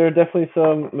all. There are definitely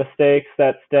some mistakes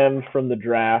that stemmed from the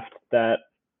draft that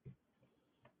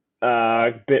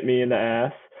bit me in the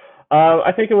ass.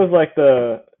 I think it was like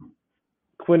the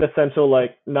quintessential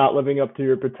like not living up to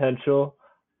your potential.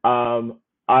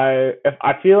 I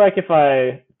feel like if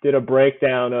I did a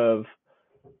breakdown of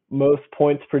most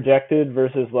points projected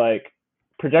versus like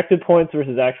projected points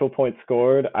versus actual points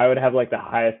scored, I would have like the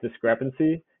highest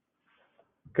discrepancy.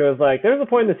 Because like there was a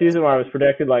point in the season where I was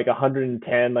projected like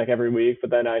 110 like every week, but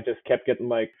then I just kept getting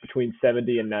like between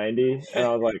 70 and 90, and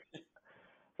I was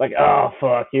like oh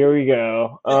fuck, here we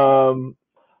go.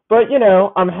 But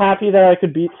I'm happy that I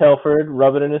could beat Telford,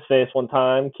 rub it in his face one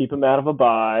time, keep him out of a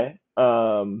bye.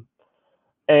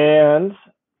 And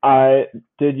I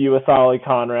did USolly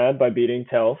Conrad by beating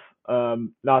Telf.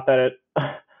 Not that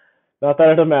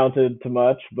it amounted to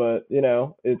much, but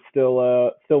it still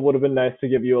would have been nice to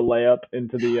give you a layup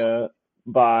into the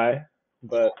bye.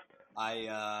 But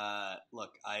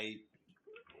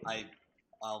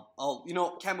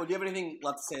Campbell, do you have anything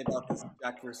left to say about this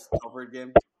Jack versus Telford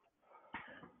game?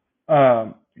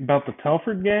 About the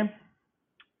Telford game?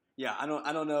 Yeah, I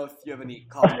don't know if you have any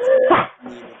comments. I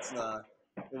mean,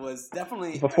 it was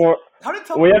definitely before how did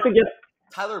Telford we have to get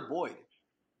Tyler Boyd?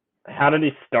 How did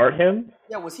he start him?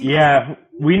 Yeah, was he? Yeah,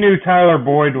 we knew Tyler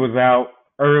Boyd was out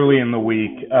early in the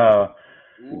week.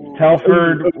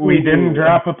 Telford, we didn't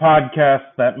drop a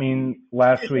podcast. That means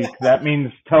last week. That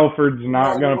means Telford's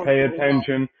not going to pay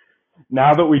attention.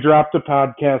 Now that we dropped a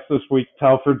podcast this week,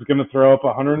 Telford's going to throw up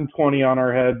 120 on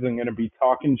our heads and going to be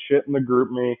talking shit in the group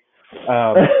me.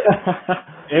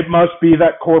 It must be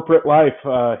that corporate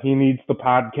life. He needs the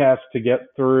podcast to get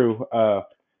through.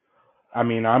 I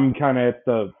mean, I'm kind of at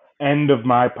the end of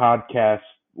my podcast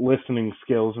listening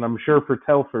skills, and I'm sure for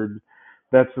Telford,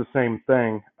 that's the same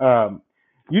thing.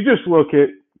 You just look at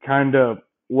kind of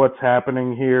what's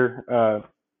happening here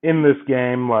in this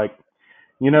game. Like,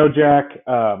 Jack,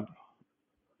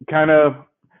 kind of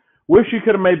wish you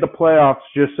could have made the playoffs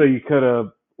just so you could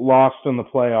have lost in the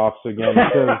playoffs again.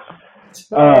 I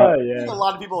think a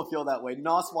lot of people feel that way.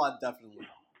 Noswad definitely.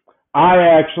 I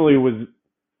actually was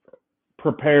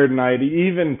prepared, and I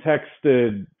even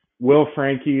texted Will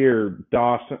Frankie or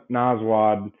Dawson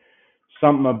Noswad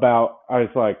something about, I was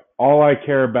like, all I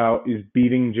care about is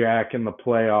beating Jack in the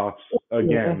playoffs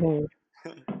again.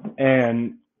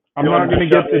 And I'm not going to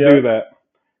get to do that.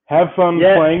 Have fun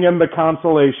playing in the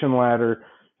consolation ladder.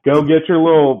 Go get your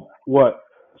little,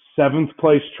 7th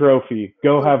place trophy.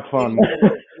 Go have fun.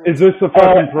 Is this a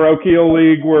fucking parochial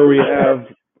league where we have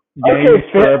games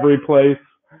for every place?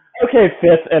 Okay,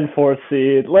 5th and 4th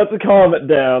seed. Let's calm it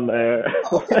down there.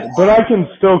 But I can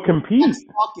still compete.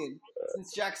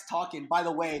 Since Jack's talking, by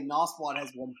the way, Noswad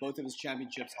has won both of his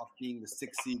championships off being the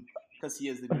 6th seed because he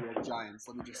is the New York Giants.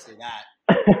 Let me just say that.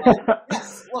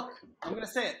 Yes, look, I'm going to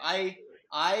say it.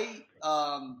 I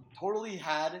totally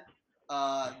had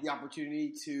the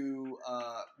opportunity to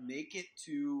make it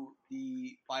to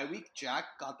the bye week.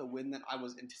 Jack got the win that I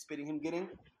was anticipating him getting.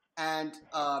 And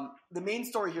the main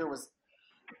story here was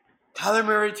Kyler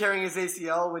Murray tearing his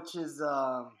ACL, which is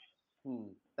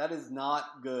that is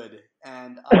not good.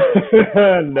 And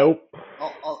nope.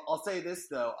 I'll say this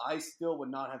though, I still would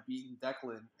not have beaten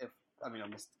Declan I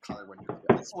missed Kyler winning.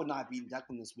 I still would not have beaten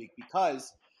Declan this week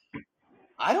because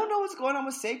I don't know what's going on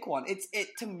with Saquon.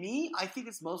 To me, I think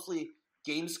it's mostly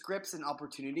game scripts and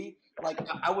opportunity. Like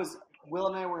Will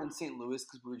and I were in St. Louis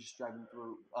because we were just driving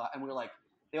through, and we were like,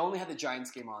 they only had the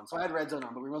Giants game on, so I had Red Zone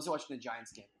on, but we were mostly watching the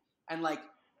Giants game. And like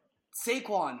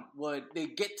Saquon they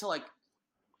get to like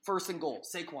 1st and goal,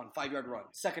 Saquon 5-yard run,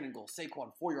 2nd and goal,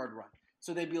 Saquon 4-yard run.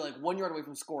 So they'd be like 1 yard away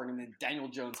from scoring, and then Daniel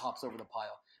Jones hops over the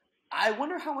pile. I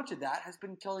wonder how much of that has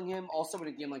been killing him. Also, in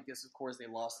a game like this, of course, they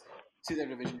lost to their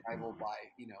division rival by,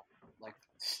 like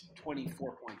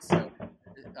 24 points. So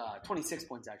 26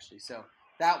 points, actually. So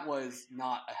that was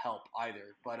not a help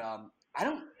either. But I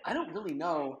don't really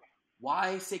know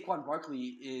why Saquon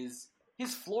Barkley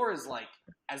his floor is like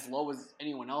as low as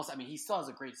anyone else. I mean, he still has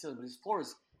a great ceiling, but his floor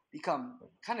has become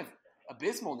kind of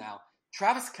abysmal now.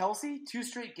 Travis Kelce, 2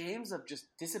 straight games of just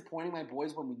disappointing my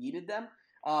boys when we needed them.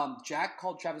 Jack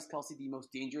called Travis Kelce the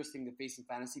most dangerous thing to face in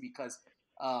fantasy because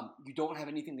you don't have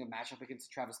anything to match up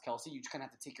against Travis Kelce. You just kind of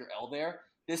have to take your L there.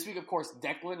 This week, of course,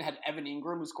 Declan had Evan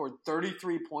Ingram, who scored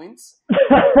 33 points.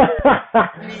 That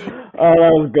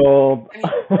was gold.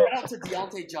 Shout out to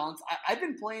Deontay Johnson. I've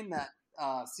been playing that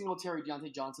Singletary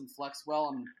Deontay Johnson flex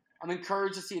well. I'm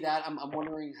encouraged to see that. I'm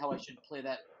wondering how I should play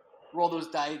that, roll those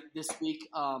die this week.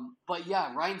 But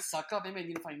yeah, Ryan Suckup, maybe I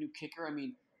need to find a new kicker. I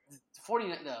mean,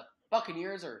 the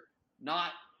Buccaneers are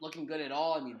not looking good at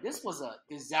all. I mean, this was a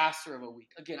disaster of a week.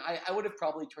 Again, I would have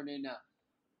probably turned in a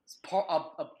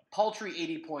paltry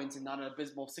 80 points and not an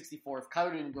abysmal 64 if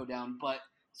Kyler didn't go down. But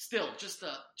still, just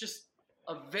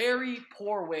a very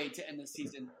poor way to end the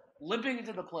season. Limping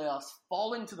into the playoffs,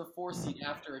 falling to the 4 seed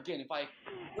after, again, if I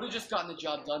would have just gotten the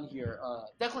job done here,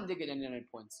 Declan did get 99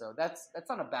 points, so that's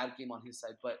not a bad game on his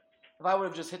side. But if I would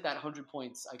have just hit that 100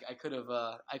 points,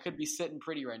 I could be sitting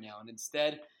pretty right now. And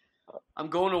instead, I'm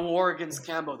going to war against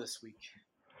Cambo this week.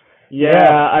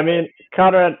 Yeah, I mean,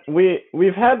 Conrad,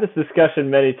 we've had this discussion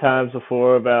many times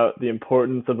before about the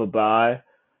importance of a bye.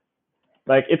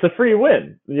 Like, it's a free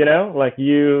win, you know? Like,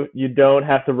 you don't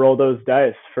have to roll those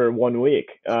dice for 1 week.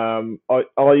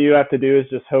 All you have to do is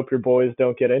just hope your boys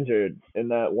don't get injured in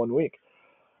that 1 week.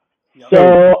 Yep.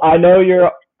 So, I know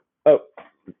you're... Oh,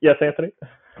 yes, Anthony?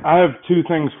 I have 2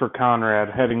 things for Conrad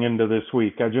heading into this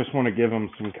week. I just want to give him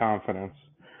some confidence.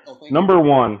 Number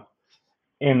 1,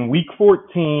 in week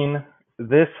 14...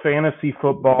 this fantasy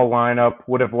football lineup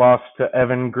would have lost to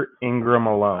Evan Ingram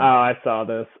alone. Oh, I saw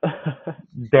this.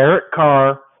 Derek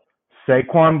Carr,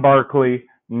 Saquon Barkley,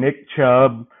 Nick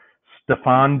Chubb,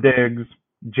 Stephon Diggs,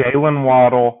 Jalen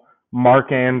Waddle,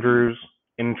 Mark Andrews,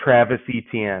 and Travis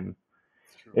Etienne.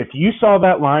 If you saw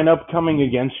that lineup coming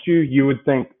against you, you would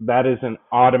think that is an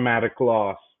automatic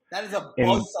loss. That is a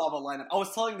buzzsaw of a lineup.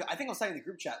 I think I was telling the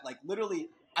group chat, like, literally,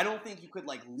 I don't think you could,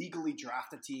 like, legally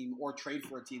draft a team or trade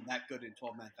for a team that good in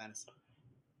 12-man fantasy.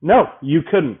 No, you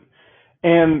couldn't.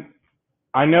 And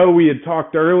I know we had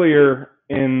talked earlier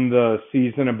in the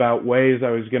season about ways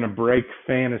I was going to break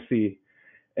fantasy,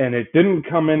 and it didn't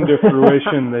come into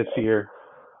fruition this year.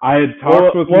 I had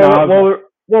talked with Nas.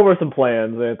 What were some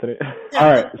plans, Anthony?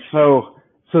 All right, so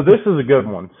this is a good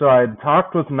one. So I had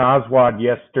talked with Naswad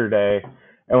yesterday,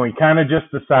 and we kind of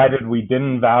just decided we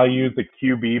didn't value the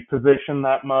QB position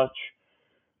that much.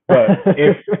 But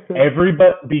if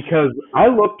everybody, because I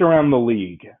looked around the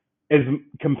league, as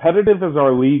competitive as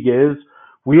our league is,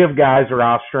 we have guys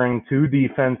rostering 2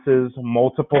 defenses,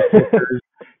 multiple kickers,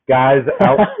 guys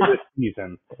out for the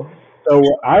season. So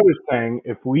I was saying,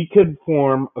 if we could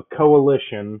form a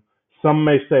coalition, some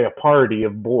may say a party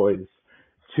of boys,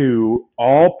 to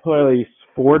all place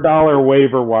 $4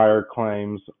 waiver wire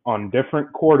claims on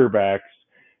different quarterbacks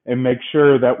and make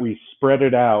sure that we spread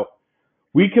it out,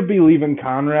 we could be leaving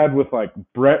Conrad with like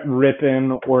Brett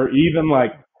Rippon or even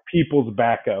like people's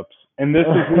backups. And this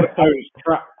is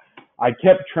what I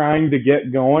kept trying to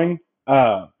get going,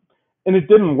 and it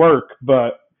didn't work,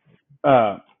 but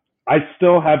I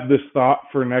still have this thought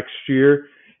for next year,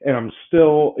 and I'm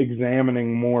still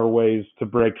examining more ways to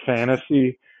break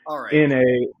fantasy. In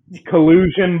a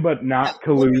collusion but not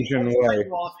collusion way.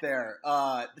 Off there.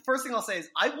 The first thing I'll say is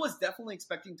I was definitely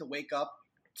expecting to wake up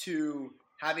to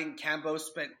having Cambo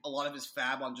spent a lot of his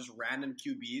fab on just random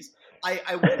QBs. I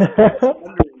was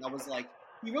wondering. I was like,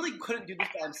 he really couldn't do this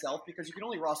by himself because you can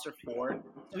only roster 4.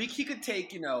 So he could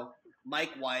take,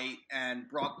 Mike White and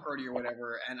Brock Purdy or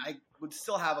whatever, and I would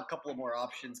still have a couple of more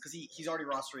options because he's already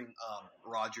rostering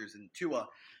Rodgers and Tua.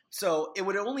 So it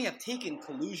would only have taken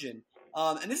collusion.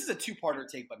 And this is a 2-parter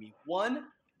take by me. 1,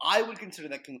 I would consider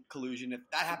that collusion. If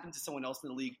that happened to someone else in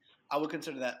the league, I would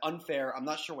consider that unfair. I'm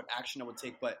not sure what action I would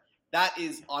take, but that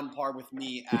is on par with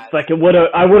me. It's like I would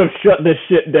have shut this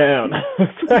shit down.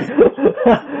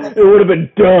 It would have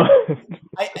been done.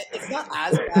 It's not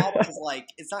as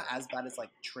bad as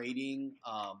trading,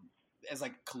 as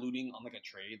like colluding on like a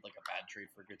trade, like a bad trade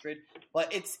for a good trade.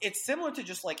 But it's similar to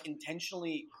just like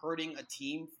intentionally hurting a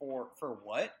team for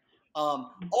what?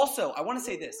 Also, I want to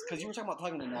say this because you were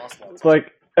talking to Noswald. It's like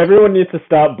everyone needs to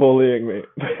stop bullying me.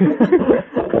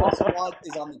 Noswald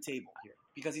is on the table here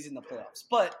because he's in the playoffs.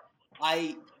 But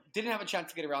I didn't have a chance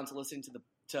to get around to listening to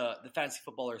the Fantasy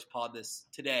Footballers pod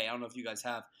today. I don't know if you guys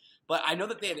have, but I know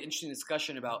that they had an interesting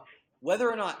discussion about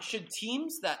whether or not should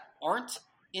teams that aren't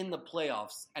in the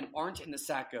playoffs and aren't in the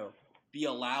SACO be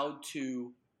allowed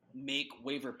to make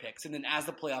waiver picks, and then as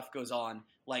the playoff goes on,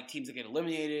 like teams that get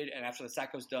eliminated and after the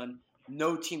SACO's done,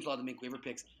 no team's allowed to make waiver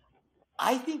picks.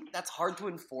 I think that's hard to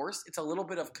enforce. It's a little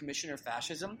bit of commissioner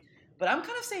fascism, but I'm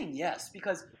kind of saying yes,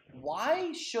 because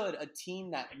why should a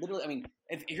team that literally, I mean,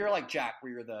 if you're like Jack,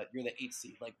 where you're the 8th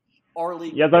seed, like our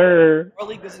league, our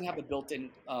league doesn't have a built-in,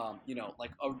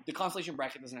 the constellation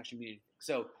bracket doesn't actually mean anything.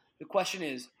 So the question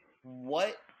is,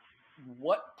 what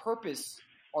purpose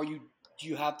do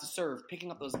you have to serve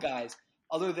picking up those guys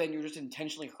other than you're just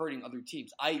intentionally hurting other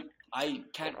teams? I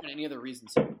can't find any other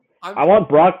reasons. I want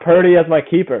Brock Purdy as my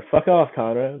keeper. Fuck off,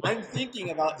 Conrad. I'm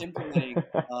thinking about implementing.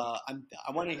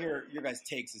 I want to hear your guys'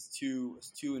 takes as two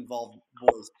involved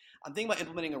boys. I'm thinking about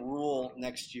implementing a rule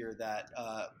next year that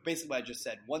basically what I just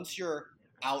said. Once you're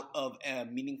out of a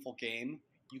meaningful game,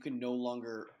 you can no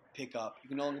longer pick up. You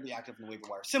can no longer be active in the waiver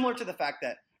wire. Similar to the fact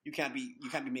that you can't be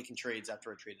making trades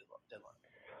after a trade deadline.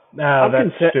 No,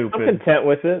 that's stupid. I'm content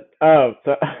with it. Oh,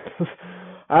 so,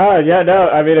 yeah, no.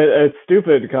 I mean, it's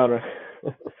stupid, Conrad.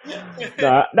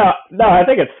 No. I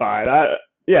think it's fine. I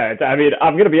mean,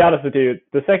 I'm gonna be honest with you.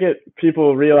 The second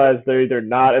people realize they're either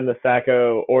not in the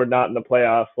Sacco or not in the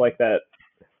playoffs, like that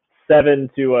 7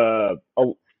 to a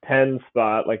 10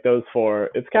 spot, like those four,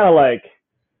 it's kind of like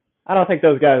I don't think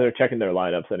those guys are checking their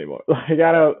lineups anymore. Like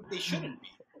I don't. They shouldn't be.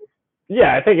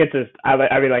 Yeah, I think it's just. I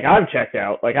mean, like I'm checked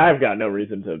out. Like I've got no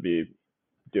reason to be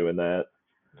doing that.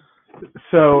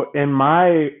 So in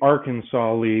my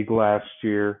Arkansas league last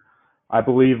year, I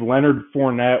believe Leonard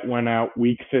Fournette went out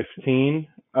week 15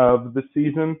 of the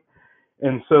season.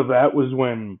 And so that was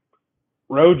when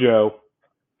Rojo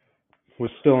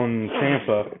was still in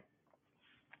Tampa.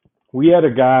 We had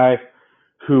a guy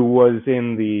who was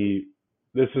in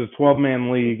this is a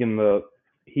 12-man league,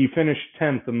 he finished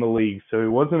 10th in the league, so he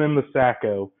wasn't in the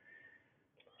Sacco.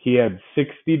 He had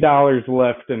 $60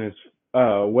 left in his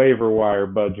waiver wire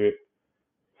budget.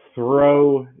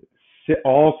 Throw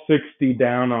all 60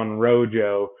 down on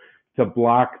Rojo to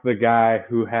block the guy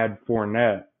who had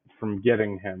Fournette from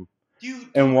getting him. Do you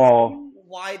while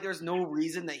why there's no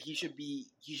reason that he should be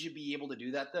able to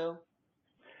do that though?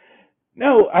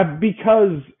 No,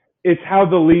 because it's how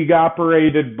the league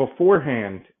operated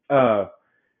beforehand.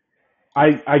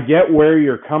 I get where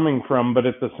you're coming from, but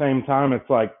at the same time, it's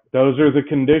like those are the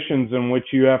conditions in which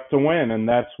you have to win, and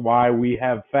that's why we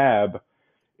have Fab.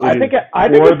 I think it's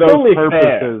totally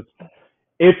fair.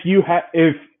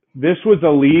 If this was a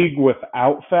league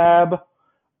without Fab,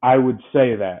 I would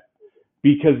say that,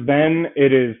 because then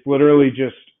it is literally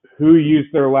just who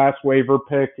used their last waiver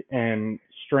pick and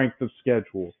strength of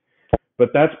schedule. But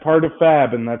that's part of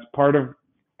Fab, and that's part of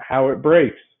how it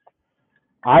breaks.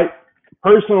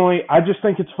 Personally, I just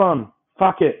think it's fun.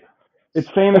 Fuck it. It's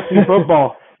fantasy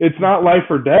football. It's not life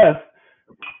or death.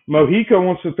 Mojica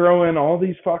wants to throw in all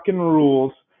these fucking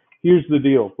rules. Here's the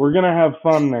deal. We're going to have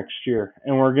fun next year,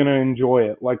 and we're going to enjoy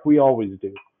it like we always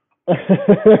do. All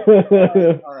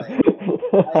right.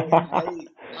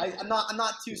 I'm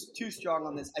not too strong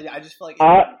on this. I just feel like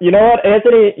you know what,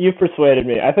 Anthony, you persuaded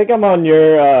me. I think I'm on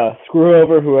your screw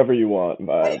over whoever you want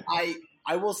vibe.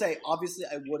 I will say, obviously,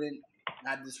 I wouldn't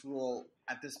add this rule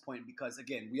at this point because,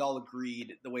 again, we all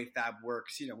agreed the way Fab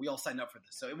works. You know, we all signed up for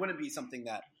this, so it wouldn't be something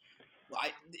that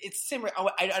it's similar.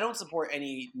 I don't support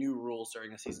any new rules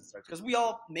during a season starts because we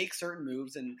all make certain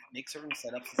moves and make certain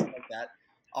setups and stuff like that.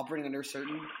 I'll bring under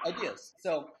certain ideas.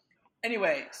 So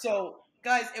anyway,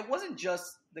 guys, it wasn't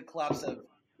just the collapse of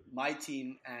my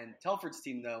team and Telford's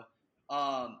team, though.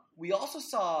 We also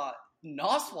saw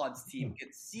Noswad's team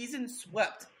get season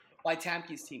swept by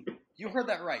Tamke's team. You heard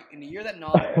that right. In the year that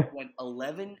Noswad went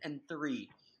 11-3,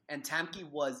 and Tamke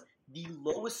was the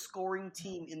lowest scoring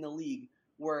team in the league,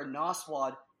 where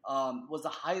Noswad was the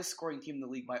highest scoring team in the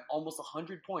league by almost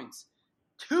 100 points.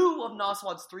 2 of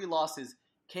Noswad's 3 losses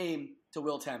came to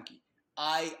Will Tamke.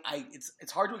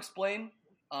 It's hard to explain.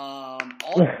 All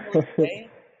I can say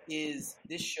is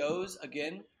this shows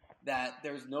again that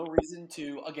there's no reason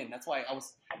to. Again, that's why I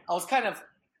was kind of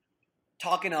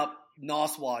talking up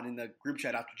Noswad in the group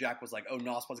chat after Jack was like, "Oh,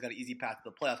 Noswad's got an easy path to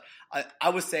the playoffs." I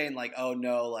was saying like, "Oh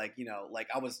no," like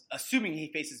I was assuming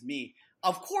he faces me.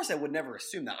 Of course, I would never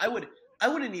assume that. I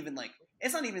wouldn't even like.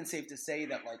 It's not even safe to say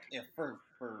that like if for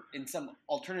in some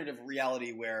alternative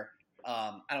reality where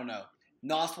I don't know,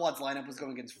 Noswad's lineup was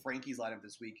going against Frankie's lineup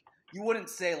this week. You wouldn't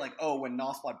say like, oh, when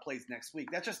Noswad plays next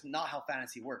week. That's just not how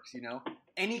fantasy works, you know?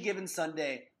 Any given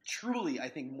Sunday, truly, I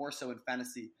think more so in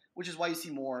fantasy, which is why you see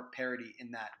more parity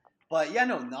in that. But yeah,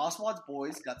 no, Noswad's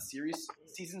boys got serious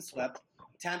season swept.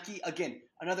 Tamke, again,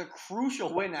 another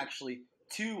crucial win actually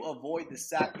to avoid the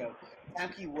Sacco.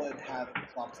 Tamke would have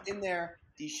dropped in there.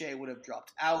 Deshay would have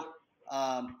dropped out.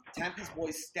 Tamke's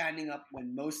boys standing up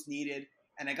when most needed.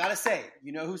 And I gotta say,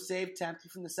 you know who saved Tamke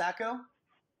from the Sacco?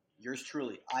 Yours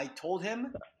truly. I told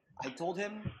him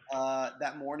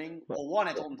that morning. Well, one,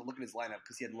 I told him to look at his lineup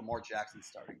because he had Lamar Jackson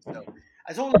starting. So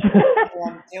I told him to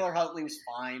perform. Taylor Huntley was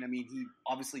fine. I mean, he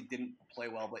obviously didn't play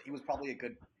well, but he was probably a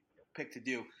good pick to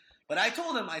do. But I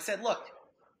told him, I said, look,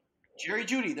 Jerry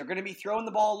Jeudy, they're going to be throwing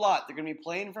the ball a lot. They're going to be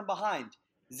playing from behind.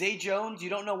 Zay Jones, you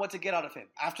don't know what to get out of him.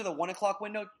 After the 1 o'clock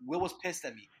window, Will was pissed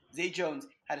at me. Zay Jones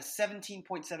had a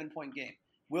 17.7 point game.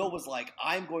 Will was like,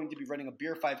 I'm going to be running a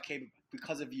beer 5K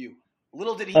because of you.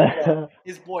 Little did he know,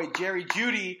 his boy Jerry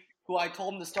Jeudy, who I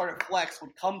told him to start at flex,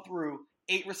 would come through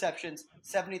 8 receptions,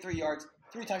 73 yards,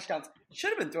 3 touchdowns.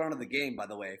 Should have been thrown out of the game, by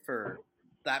the way, for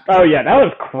that. Oh, yeah, that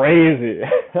was crazy.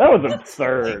 That was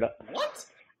absurd. Like, what?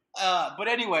 But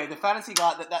anyway, the fantasy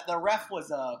god, that the ref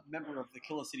was a member of the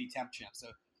Killer City Temp Champ, so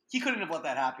he couldn't have let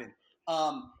that happen.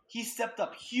 He stepped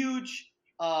up huge,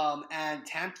 and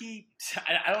Tamke,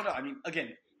 I don't know. I mean,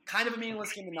 again, kind of a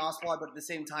meaningless game in Noswald, but at the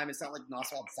same time, it's not like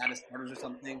Noswald's saddest starters or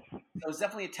something. So it was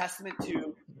definitely a testament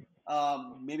to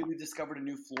maybe we've discovered a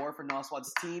new floor for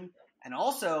Noswald's team, and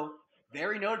also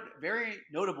very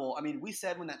notable. I mean, we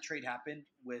said when that trade happened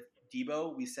with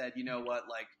Debo, we said, you know what,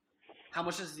 like, how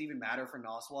much does it even matter for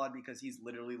Noswald, because he's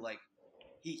literally like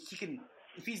he can,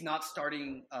 if he's not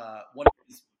starting one of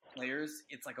these players,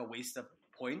 it's like a waste of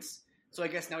points. So I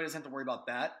guess now he doesn't have to worry about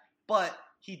that. But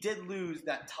he did lose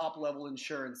that top level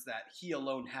insurance that he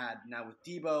alone had. Now with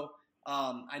Debo,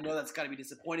 I know that's got to be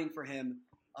disappointing for him.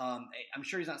 I'm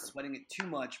sure he's not sweating it too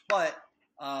much, but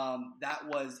that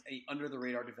was a under the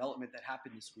radar development that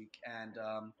happened this week. And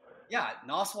yeah,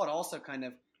 Noswald also kind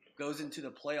of goes into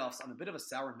the playoffs on a bit of a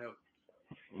sour note.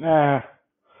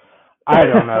 I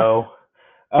don't know.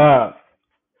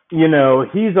 You know,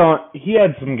 he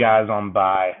had some guys on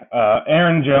bye.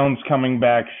 Aaron Jones coming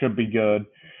back should be good.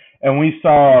 And we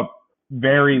saw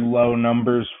very low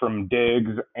numbers from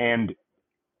Diggs and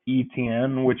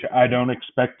ETN, which I don't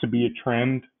expect to be a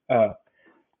trend.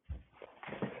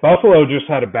 Buffalo just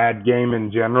had a bad game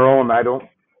in general, and I don't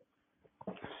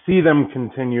see them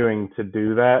continuing to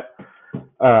do that.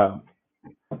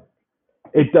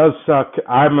 It does suck.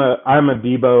 I'm a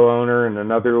Debo owner in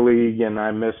another league, and I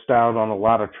missed out on a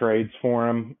lot of trades for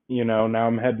him. You know, now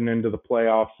I'm heading into the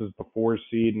playoffs as the 4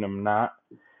 seed, and I'm not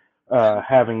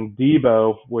having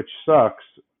Debo, which sucks.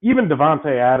 Even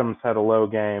Devontae Adams had a low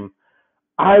game.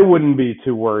 I wouldn't be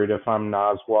too worried if I'm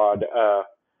Noswald.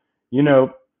 You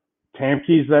know,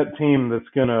 Tamke's that team that's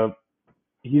gonna.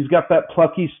 He's got that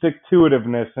plucky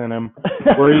stick-to-itiveness in him,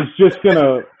 where he's just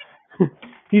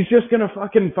gonna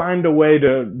fucking find a way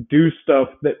to do stuff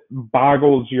that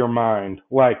boggles your mind.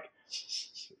 Like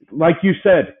you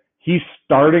said, he's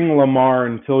starting Lamar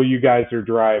until you guys are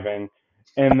driving,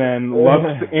 and then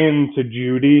looks into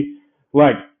Jeudy.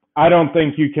 Like, I don't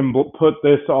think you can put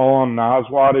this all on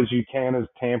Noswald as you can as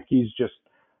Tamke's just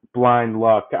blind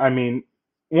luck. I mean,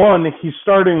 one, he's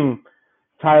starting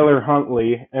Tyler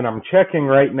Huntley, and I'm checking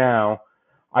right now.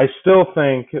 I still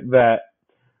think that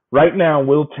right now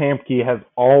Will Tamke has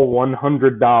all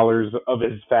 $100 of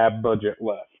his fab budget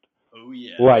left. Oh,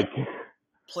 yeah. Like,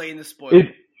 playing the spoiler.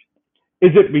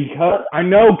 Is it because I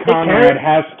know Conrad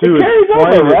has to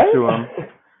explain it to him?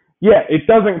 Yeah, it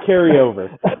doesn't carry over.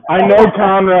 I know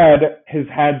Conrad has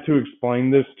had to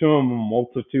explain this to him a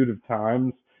multitude of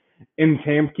times, and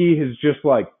Tamke has just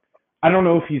like, I don't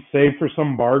know if he's saved for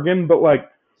some bargain, but like,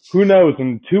 who knows?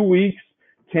 In 2 weeks,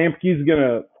 Tamke's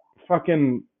gonna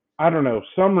fucking, I don't know,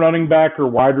 some running back or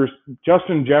wide receiver,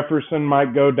 Justin Jefferson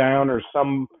might go down, or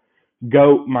some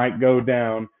goat might go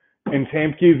down, and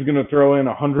Tamke's gonna throw in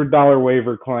 $100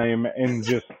 waiver claim and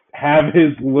just have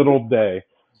his little day.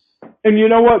 And you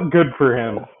know what? Good for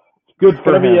him. Good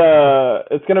for him.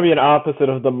 It's gonna be an opposite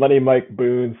of the Money Mike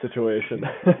Boone situation.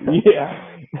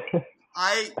 Yeah.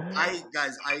 Guys,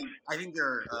 I think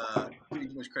they're giving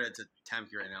too much credit to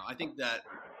Tamke right now. I think that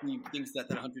he thinks that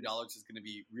 $100 is going to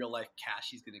be real life cash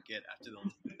he's going to get after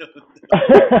the.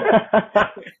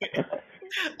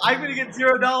 I'm going to get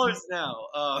 $0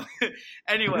 now.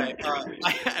 Anyway,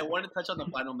 I want to touch on the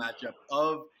final matchup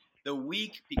of the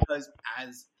week, because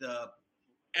as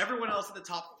everyone else at the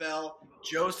top fell,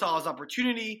 Joe saw his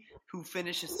opportunity, who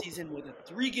finished his season with a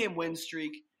 3-game win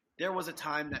streak. There was a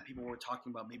time that people were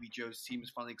talking about maybe Joe's team is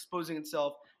finally exposing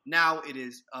itself. Now it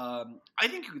is, I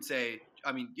think you could say,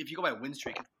 I mean, if you go by win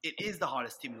streak, it is the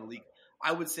hottest team in the league.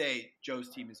 I would say Joe's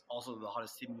team is also the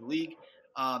hottest team in the league.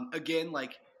 Again,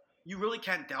 like, you really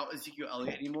can't doubt Ezekiel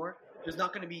Elliott anymore. There's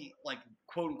not going to be, like,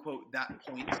 quote unquote, that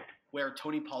point where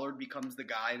Tony Pollard becomes the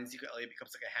guy and Ezekiel Elliott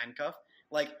becomes like a handcuff.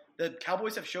 Like, the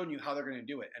Cowboys have shown you how they're going to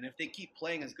do it. And if they keep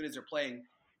playing as good as they're playing,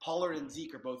 Pollard and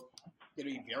Zeke are both going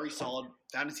to be very solid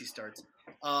fantasy starts.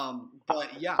 But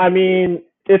yeah, I mean,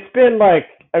 it's been like,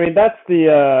 I mean, that's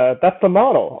the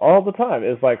model all the time,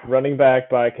 is like running back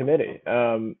by committee.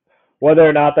 Whether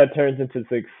or not that turns into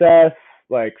success,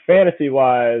 like fantasy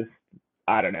wise,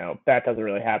 I don't know. That doesn't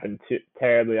really happen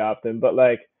terribly often. But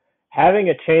like having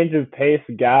a change of pace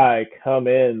guy come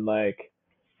in like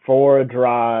for a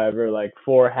drive or like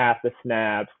for half the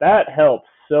snaps, that helps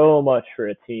so much for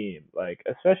a team. Like,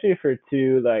 especially for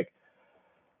two, like,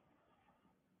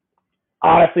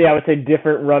 honestly, I would say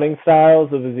different running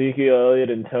styles of Ezekiel Elliott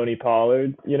and Tony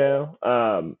Pollard,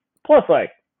 Plus,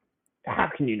 like, how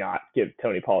can you not give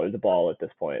Tony Pollard the ball at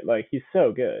this point? Like, he's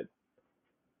so good.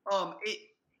 It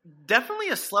definitely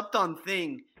a slept on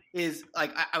thing is,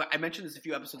 like, I mentioned this a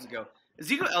few episodes ago.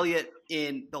 Ezekiel Elliott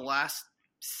in the last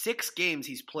 6 games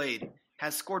he's played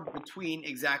has scored between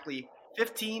exactly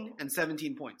 15 and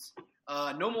 17 points.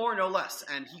 No more, no less.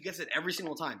 And he gets it every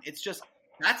single time. It's just,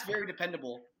 that's very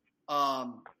dependable.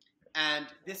 And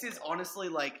this is honestly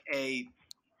like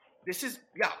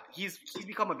he's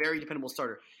become a very dependable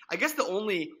starter. I guess the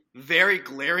only very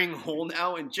glaring hole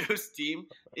now in Joe's team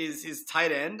is his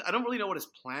tight end. I don't really know what his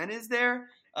plan is there.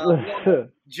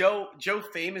 Joe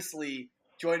famously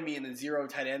joined me in the 0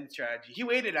 tight end strategy. He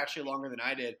waited actually longer than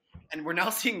I did, and we're now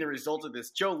seeing the result of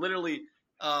this. Joe literally,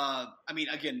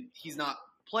 again, he's not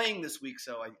playing this week,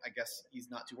 so I guess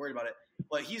he's not too worried about it.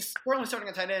 But he's currently starting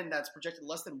a tight end that's projected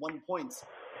less than 1 point.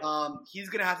 He's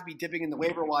going to have to be dipping in the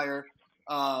waiver wire.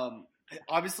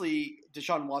 Obviously,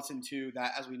 Deshaun Watson, too,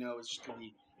 that, as we know, is just going to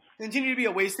continue to be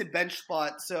a wasted bench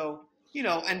spot. So,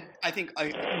 and I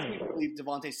believe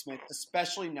Devontae Smith,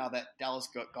 especially now that Dallas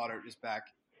Goedert is back,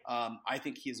 I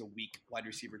think he is a weak wide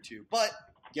receiver, too. But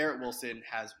Garrett Wilson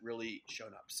has really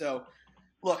shown up. So,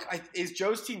 look, is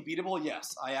Joe's team beatable?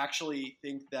 Yes. I actually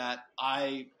think that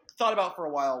I thought about for a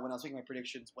while when I was making my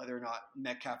predictions whether or not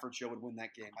Metcalf or Joe would win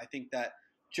that game. I think that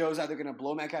Joe's either going to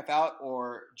blow Metcalf out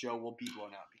or Joe will be blown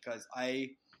out because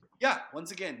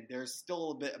once again, there's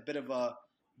still a bit of a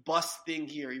bust thing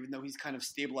here, even though he's kind of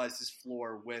stabilized his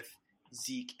floor with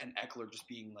Zeke and Eckler just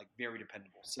being like very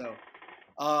dependable. So,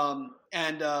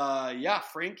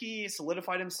 Frankie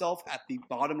solidified himself at the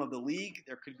bottom of the league.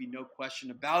 There could be no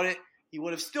question about it. He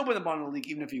would have still been at the bottom of the league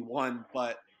even if he won,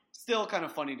 but still kind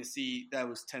of funny to see that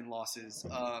was 10 losses.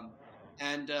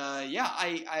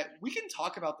 We can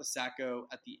talk about the Sacco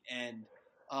at the end.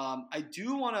 I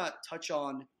do want to touch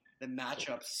on the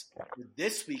matchups for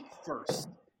this week first.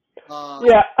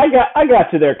 I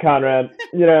got you there, Conrad.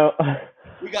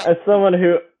 As someone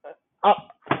who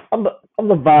I'm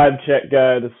the vibe check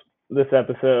guy this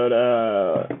episode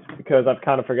because I've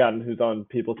kind of forgotten who's on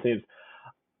people's teams.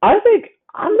 I think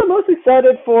I'm the most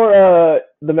excited for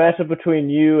the matchup between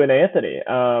you and Anthony.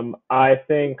 I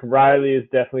think Riley is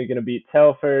definitely going to beat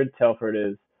Telford. Telford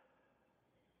is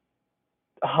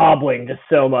hobbling just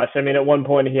so much. I mean, at one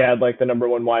point he had like the number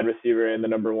 1 wide receiver and the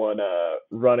number 1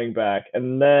 running back.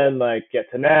 And then like get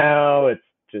to now, it's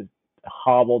just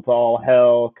hobbled to all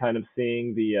hell, kind of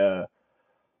seeing the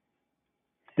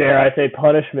dare I say,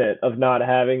 punishment of not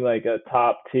having like a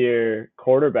top tier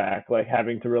quarterback, like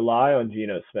having to rely on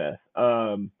Geno Smith.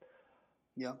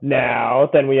 Now,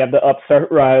 then we have the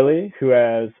upstart Riley, who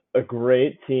has a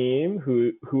great team,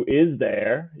 who is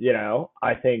there.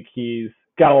 I think he's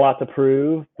got a lot to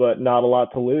prove, but not a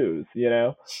lot to lose.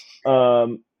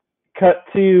 Cut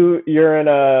to you're in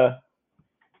a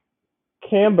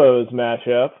Cambo's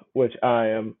matchup, which I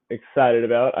am excited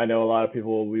about. I know a lot of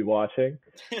people will be watching.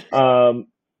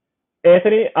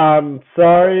 Anthony, I'm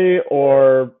sorry,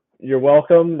 or you're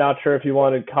welcome. Not sure if you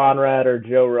wanted Conrad or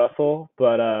Joe Russell,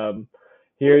 but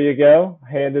here you go.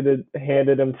 Handed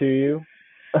him to you,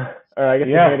 or I guess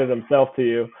he handed himself to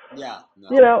you. Yeah.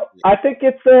 No, I think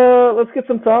it's let's get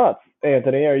some thoughts.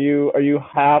 Anthony, are you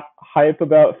hype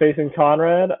about facing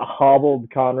Conrad? A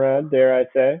hobbled Conrad, dare I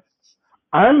say?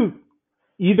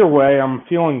 Either way, I'm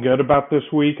feeling good about this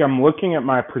week. I'm looking at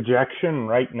my projection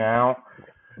right now,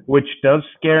 which does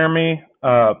scare me.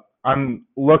 I'm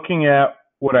looking at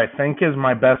what I think is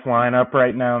my best lineup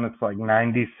right now, and it's like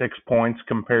 96 points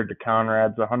compared to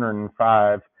Conrad's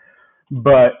 105.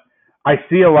 But I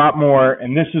see a lot more,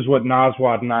 and this is what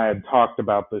Naswad and I had talked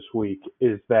about this week,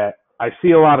 is that I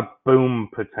see a lot of boom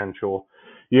potential.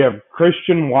 You have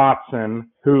Christian Watson,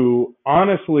 who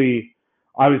honestly,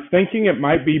 I was thinking it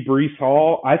might be Breece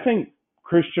Hall. I think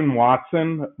Christian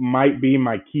Watson might be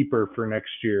my keeper for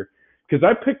next year because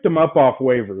I picked him up off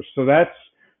waivers. So that's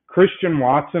Christian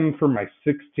Watson for my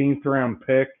 16th round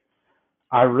pick.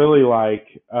 I really like.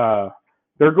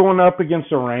 They're going up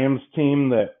against a Rams team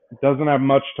that doesn't have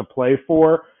much to play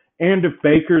for. And if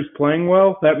Baker's playing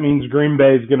well, that means Green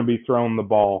Bay is going to be throwing the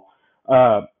ball.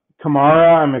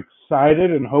 Kammerer, I'm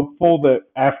excited and hopeful that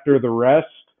after the rest,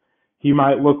 he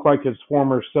might look like his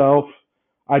former self.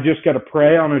 I just got to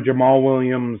pray on a Jamal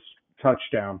Williams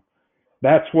touchdown.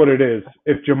 That's what it is.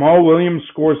 If Jamal Williams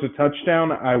scores a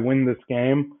touchdown, I win this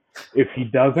game. If he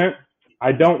doesn't,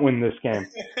 I don't win this game.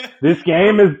 This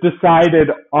game is decided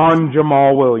on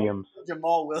Jamal Williams.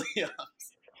 Jamal Williams.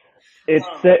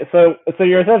 So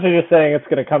you're essentially just saying it's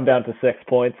going to come down to 6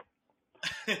 points.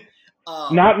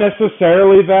 Not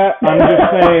necessarily that. I'm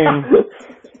just saying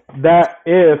that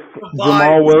if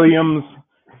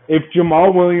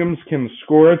Jamal Williams can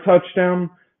score a touchdown,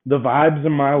 the vibes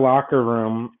in my locker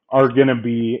room are going to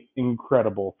be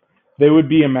incredible. They would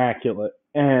be immaculate.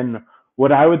 And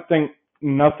what I would think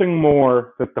nothing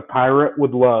more that the Pirate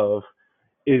would love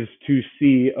is to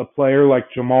see a player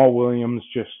like Jamal Williams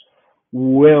just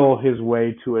will his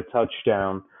way to a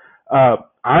touchdown.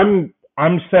 I'm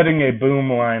setting a boom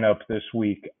lineup this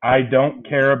week. I don't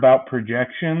care about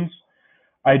projections.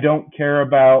 I don't care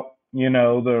about,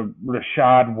 the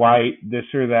Rashad White, this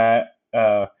or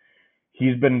that.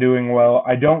 He's been doing well.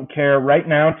 I don't care. Right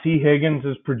now, T. Higgins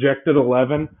is projected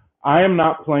 11. I am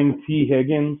not playing T.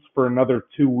 Higgins for another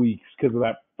 2 weeks because of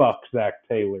that fuck Zach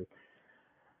Taylor.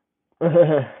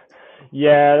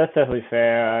 Yeah, that's definitely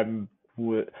fair.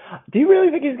 Do you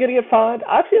really think he's going to get fined?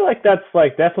 I feel like that's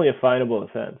definitely a finable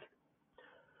offense.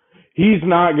 He's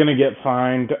not going to get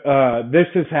fined. This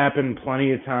has happened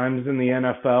plenty of times in the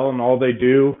NFL, and all they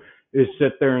do is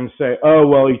sit there and say, oh,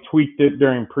 well, he tweaked it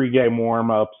during pregame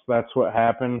warm-ups. That's what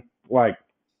happened. Like,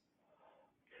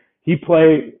 he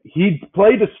played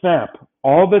a snap.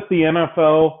 All that the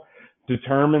NFL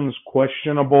determines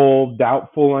questionable,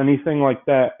 doubtful, anything like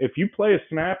that, if you play a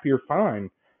snap, you're fine.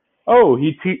 Oh,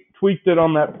 he tweaked it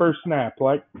on that first snap.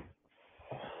 Like,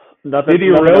 nothing, did he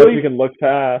nothing really? else you can look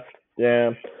past.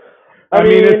 Yeah. I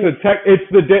mean,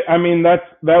 that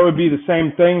would be the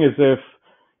same thing as if,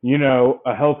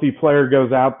 a healthy player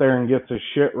goes out there and gets a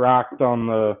shit rocked on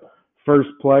the first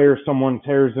play, or someone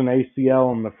tears an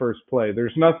ACL in the first play.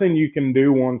 There's nothing you can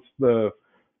do once the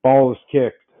ball is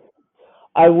kicked.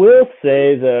 I will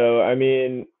say, though, I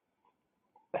mean,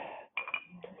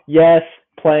 yes,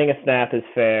 playing a snap is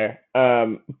fair.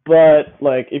 But,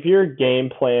 if you're game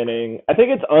planning, I think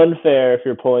it's unfair if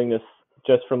you're pulling this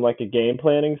just from, a game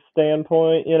planning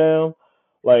standpoint,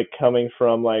 coming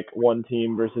from, one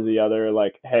team versus the other,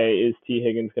 hey, is T.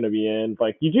 Higgins going to be in?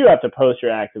 You do have to post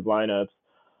your active lineups.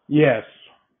 Yes.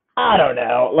 I don't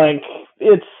know.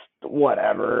 It's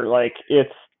whatever.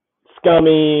 It's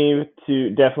scummy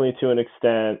definitely to an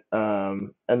extent.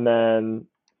 And then,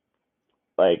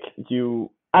 I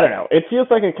don't know. It feels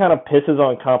like it kind of pisses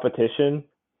on competition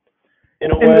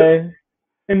in a way.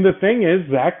 And the thing is,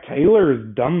 Zach Taylor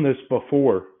has done this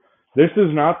before. This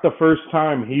is not the first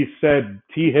time he said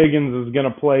T. Higgins is going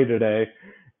to play today,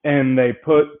 and they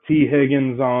put T.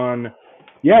 Higgins on,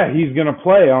 he's going to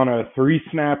play on a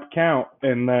 3-snap count,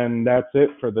 and then that's it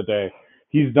for the day.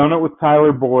 He's done it with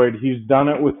Tyler Boyd. He's done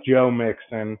it with Joe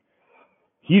Mixon.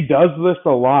 He does this a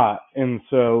lot, and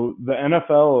so the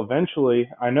NFL eventually,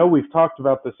 I know we've talked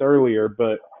about this earlier,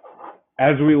 but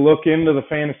as we look into the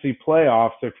fantasy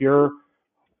playoffs, if you're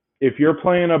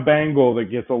playing a Bengal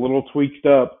that gets a little tweaked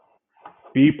up,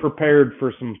 be prepared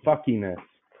for some fuckiness.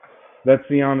 That's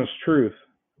the honest truth.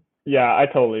 Yeah, I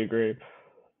totally agree.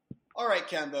 All right,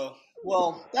 Cambo.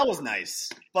 Well, that was nice,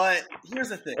 but here's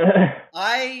the thing.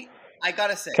 I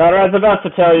gotta say, Conrad's about to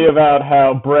tell you about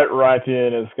how Brett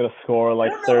Rypien is going to score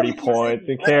 30 points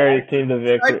and carry his team to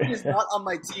victory. Rypien is not on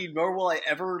my team, nor will I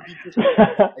ever be.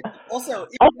 Also,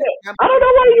 I don't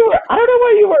know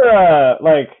why you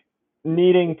were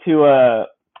needing to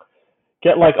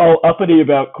get all uppity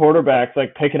about quarterbacks,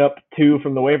 picking up 2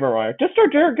 from the waiver wire. Just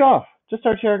start Jared Goff.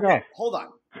 Okay, hold on.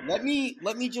 Let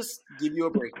me just give you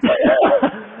a break.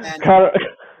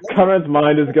 Conrad's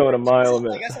mind is going a mile a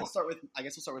minute. I guess I'll start with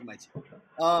my team.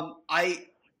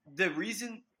 The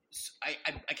reason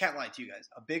I can't lie to you guys.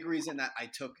 A big reason that I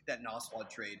took that Noswald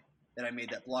trade, that I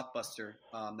made that blockbuster,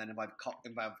 that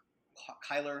involved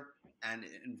Kyler and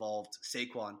it involved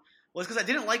Saquon, was because I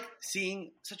didn't like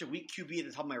seeing such a weak QB at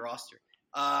the top of my roster.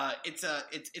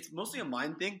 It's mostly a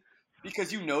mind thing,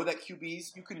 because that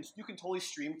QBs you can totally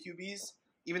stream QBs,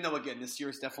 even though again this year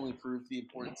has definitely proved the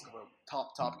importance of a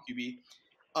top QB.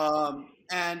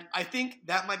 And I think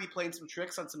that might be playing some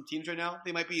tricks on some teams right now.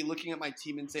 They might be looking at my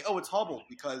team and say, oh, it's hobbled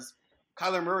because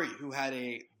Kyler Murray, who had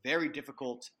a very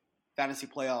difficult fantasy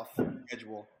playoff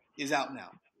schedule, is out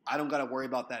now. I don't got to worry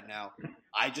about that now.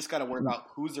 I just got to worry about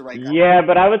who's the right guy. Yeah,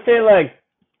 but I would say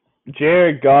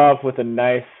Jared Goff with a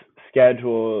nice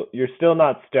schedule, you're still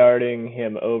not starting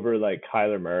him over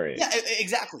Kyler Murray. Yeah,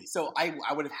 exactly. So I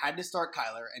would have had to start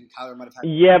Kyler, and Kyler might have had.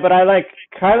 Yeah, but I like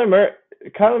Kyler Murray.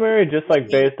 Kyler Murray just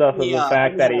based off of the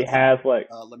fact that he has all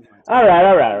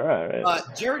right.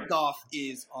 Jared Goff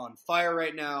is on fire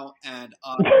right now, and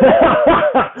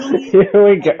here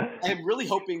we go. I'm really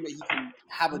hoping that he can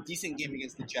have a decent game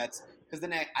against the Jets, because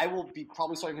then I will be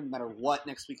probably starting him no matter what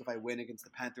next week if I win against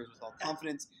the Panthers with all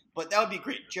confidence. But that would be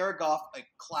great. Jared Goff, a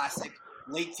classic,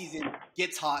 late season,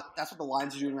 gets hot. That's what the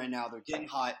Lions are doing right now. They're getting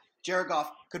hot. Jared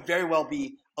Goff could very well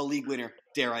be a league winner,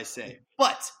 dare I say.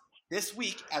 But this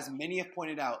week, as many have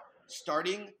pointed out,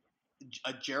 starting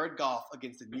a Jared Goff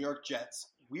against the New York Jets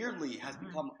weirdly has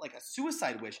become like a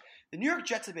suicide wish. The New York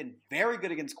Jets have been very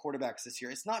good against quarterbacks this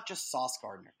year. It's not just Sauce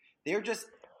Gardner. They're just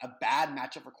a bad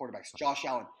matchup for quarterbacks. Josh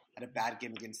Allen had a bad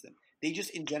game against them. They just,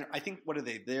 in general, I think, what are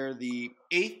they? They're the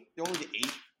eighth. They're only the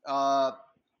eighth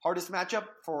hardest matchup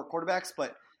for quarterbacks.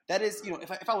 But that is,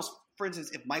 if I was, for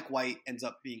instance, if Mike White ends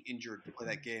up being injured to play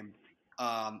that game,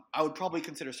 I would probably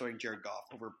consider starting Jared Goff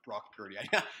over Brock Purdy.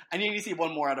 I need to see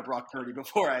one more out of Brock Purdy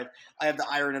before I have the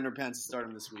iron underpants to start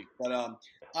him this week. But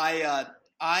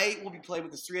I will be playing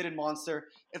with this three-headed monster.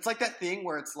 It's like that thing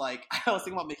where it's like, I was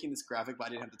thinking about making this graphic, but I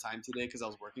didn't have the time today because I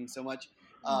was working so much.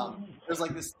 There's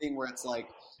like this thing where it's like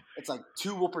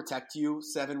 2 will protect you,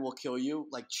 7 will kill you.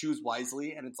 Like, choose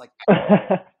wisely. And it's like,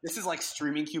 this is like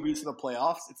streaming QBs for the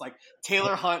playoffs. It's like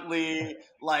Taylor Huntley,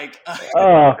 like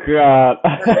oh god,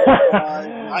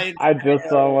 I just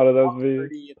saw one of those videos.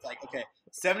 It's like, okay,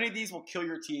 7 of these will kill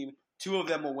your team. 2 of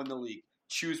them will win the league.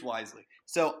 Choose wisely.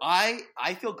 So I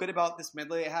feel good about this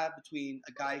medley I have between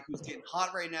a guy who's getting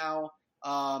hot right now,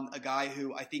 a guy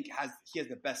who I think has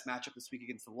the best matchup this week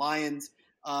against the Lions.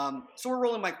 So we're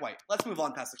rolling Mike White. Let's move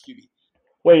on past the QB.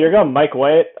 Wait, you're going Mike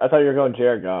White? I thought you were going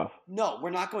Jared Goff. No, we're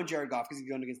not going Jared Goff because he's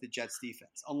going against the Jets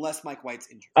defense, unless Mike White's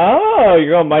injured. Oh,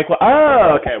 you're going Mike White.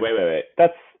 Oh, okay. Wait.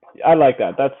 I like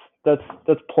that.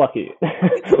 That's plucky.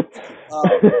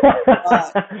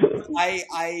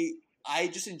 I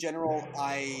just in general,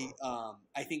 I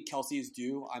think Kelsey is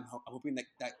due. I'm hoping that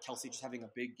Kelsey just having a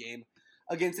big game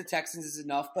against the Texans is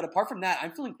enough. But apart from that,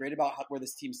 I'm feeling great about where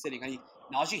this team's sitting.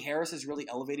 Najee Harris has really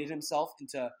elevated himself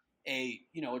into a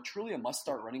truly a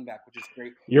must-start running back, which is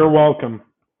great. You're welcome.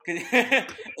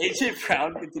 AJ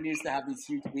Brown continues to have these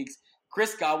huge weeks.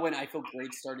 Chris Godwin, I feel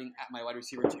great starting at my wide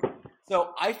receiver too.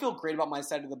 So I feel great about my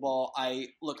side of the ball. I'm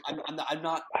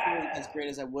not feeling as great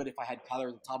as I would if I had Kyler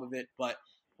at the top of it, but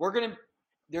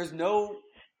there's no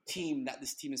team that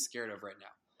this team is scared of right now.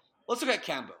 Let's look at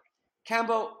Cambo. I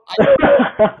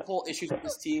have multiple issues with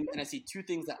this team, and I see 2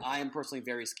 things that I am personally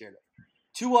very scared of.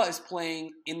 Tua is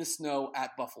playing in the snow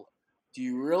at Buffalo. Do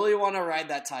you really want to ride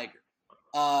that tiger?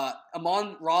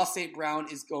 Amon-Ra St. Brown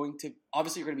is going to –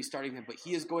 obviously you're going to be starting him, but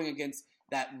he is going against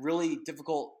that really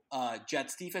difficult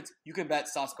Jets defense. You can bet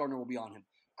Sauce Gardner will be on him.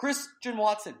 Christian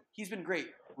Watson, he's been great.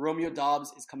 Romeo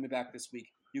Doubs is coming back this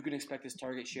week. You can expect his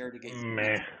target share to get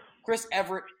 – Chris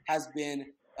Everett has been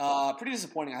pretty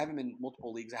disappointing. I have him in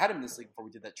multiple leagues. I had him in this league before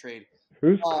we did that trade.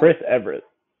 Who's Chris Everett?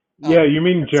 Yeah, you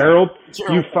mean Gerald?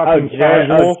 You fucking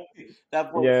casual.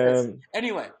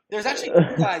 Anyway, there's actually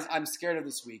 2 guys I'm scared of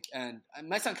this week, and it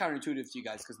might sound counterintuitive to you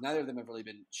guys because neither of them have really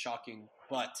been shocking,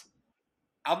 but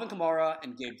Alvin Kamara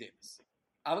and Gabe Davis.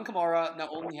 Alvin Kamara not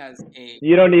only has a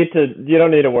you don't need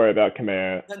to worry about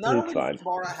Kamara. Not only does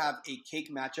Kamara have a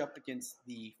cake matchup against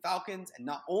the Falcons, and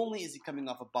not only is he coming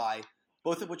off a bye,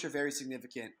 both of which are very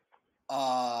significant,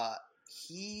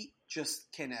 he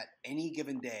just can at any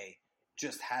given day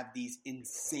just have these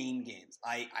insane games.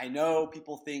 I know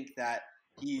people think that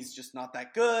he's just not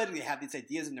that good. They have these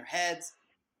ideas in their heads.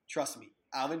 Trust me,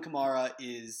 Alvin Kamara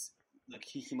is like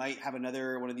he might have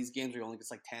another one of these games where he only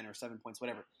gets like 10 or 7 points,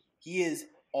 whatever. He is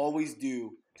always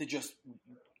due to just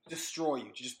destroy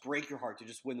you, to just break your heart, to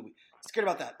just win the week. Scared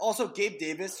about that. Also, Gabe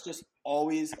Davis, just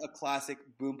always a classic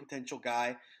boom potential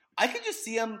guy. I could just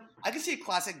see him. I could see a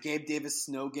classic Gabe Davis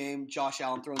snow game. Josh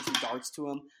Allen throwing some darts to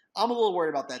him. I'm a little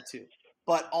worried about that too.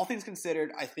 But all things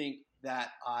considered, I think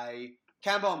that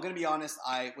Cambo, I'm going to be honest,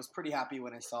 I was pretty happy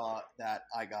when I saw that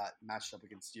I got matched up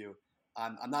against you.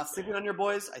 I'm not sleeping on your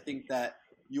boys. I think that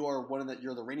you're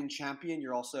the reigning champion.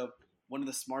 You're also one of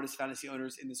the smartest fantasy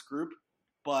owners in this group.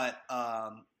 But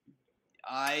I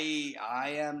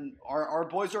am. Our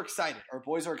boys are excited. Our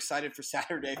boys are excited for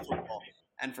Saturday football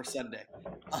and for Sunday.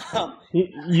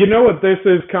 You know what this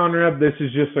is, Conrad? This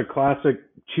is just a classic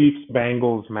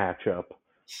Chiefs-Bengals matchup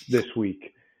this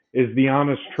week, is the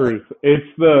honest truth. It's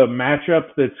the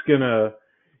matchup that's going to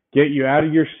get you out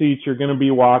of your seats. You're going to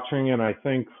be watching, and I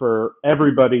think for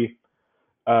everybody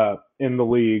in the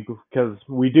league, because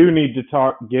we do need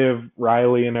to give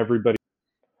Riley and everybody.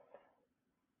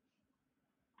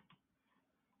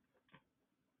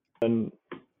 All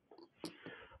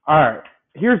right,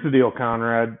 here's the deal,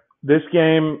 Conrad. This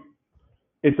game,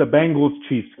 it's a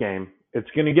Bengals-Chiefs game. It's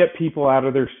going to get people out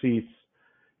of their seats.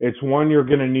 It's one you're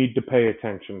going to need to pay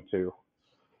attention to.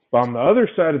 But on the other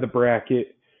side of the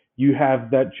bracket, you have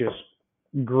that just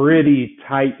gritty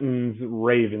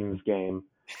Titans-Ravens game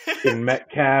in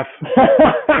Metcalf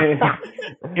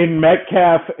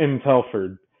and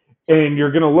Telford. and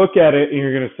you're going to look at it and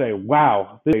you're going to say,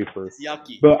 "Wow, this paper." It's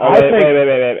yucky. But Oh,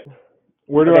 wait.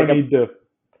 where do I need to?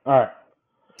 All right.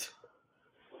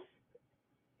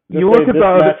 You look at this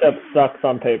matchup sucks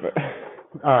on paper.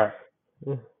 All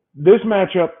right. This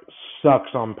matchup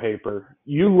sucks on paper.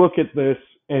 You look at this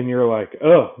and you're like,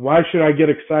 "Oh, why should I get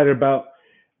excited about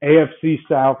AFC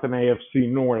South and AFC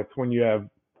North when you have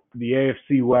the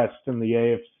AFC West and the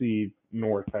AFC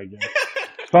North, I guess."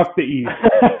 Fuck the East.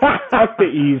 Fuck the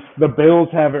East. The Bills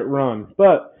have it run.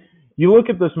 But you look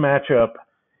at this matchup,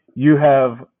 you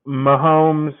have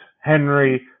Mahomes,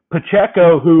 Henry,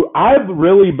 Pacheco, who I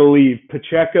really believe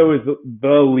Pacheco is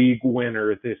the league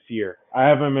winner this year. I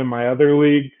have him in my other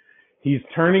league. He's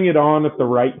turning it on at the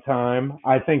right time.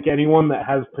 I think anyone that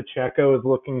has Pacheco is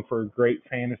looking for a great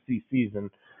fantasy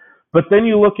season. But then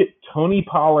you look at Tony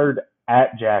Pollard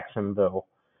at Jacksonville.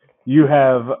 You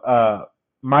have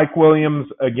Mike Williams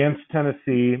against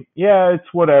Tennessee. Yeah,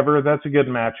 it's whatever. That's a good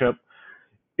matchup.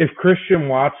 If Christian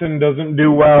Watson doesn't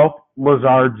do well,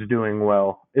 Lazard's doing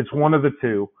well. It's one of the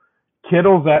two.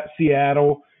 Kittle's at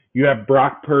Seattle. You have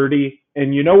Brock Purdy.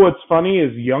 And you know what's funny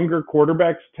is younger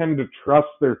quarterbacks tend to trust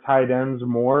their tight ends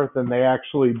more than they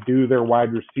actually do their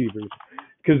wide receivers.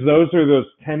 Because those are those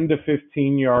 10 to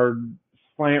 15-yard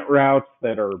slant routes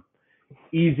that are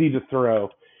easy to throw.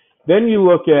 Then you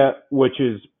look at, which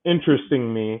is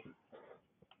interesting me,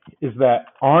 is that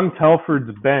on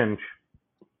Telford's bench,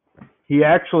 he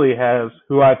actually has,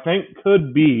 who I think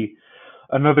could be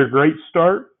another great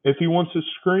start if he wants to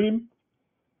scream,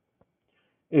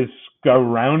 is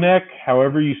Skowronek,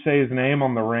 however you say his name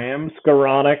on the Rams.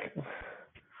 Skowronek.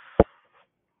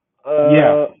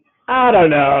 Yeah. I don't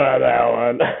know about that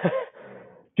one.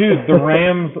 Dude, the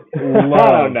Rams love.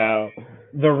 I don't know.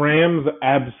 The Rams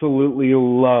absolutely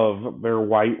love their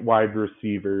white wide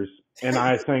receivers. And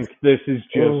I think this is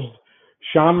just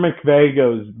Sean McVay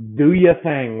goes, "Do your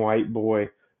thing, white boy."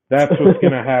 That's what's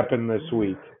going to happen this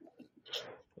week.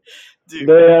 Dude.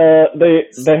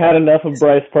 They had enough of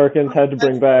Bryce Perkins, had to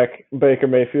bring back Baker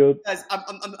Mayfield. Guys,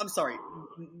 I'm sorry.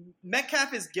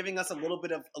 Metcalf is giving us is showing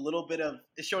a little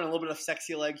bit of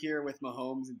sexy leg here with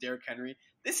Mahomes and Derrick Henry.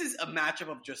 This is a matchup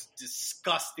of just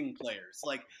disgusting players.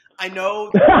 Like, I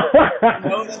know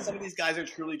that some of these guys are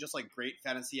truly just like great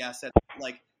fantasy assets.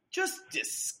 Like, just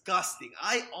disgusting.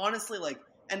 I honestly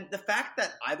and the fact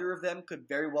that either of them could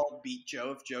very well beat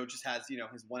Joe if Joe just has,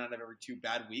 his 1 out of every 2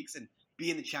 bad weeks and be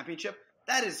in the championship,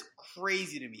 that is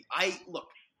crazy to me. I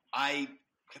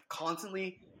have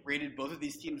constantly rated both of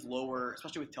these teams lower,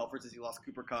 especially with Telford as he lost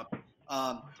Cooper Kupp.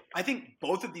 I think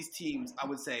both of these teams, I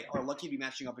would say, are lucky to be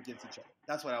matching up against each other.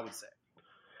 That's what I would say.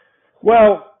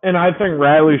 Well, and I think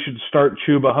Riley should start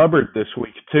Chuba Hubbard this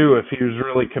week, too, if he was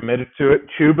really committed to it.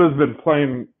 Chuba's been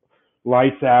playing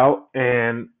lights out,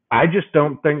 and I just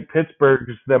don't think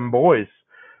Pittsburgh's them boys.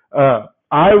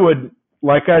 I would,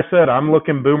 like I said, I'm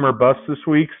looking boomer bust this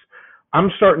week. I'm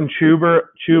starting Chuba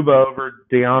over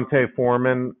Deontay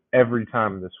Foreman every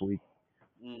time this week.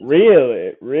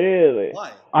 Really?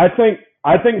 Why? I think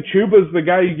Chuba's the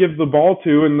guy you give the ball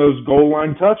to in those goal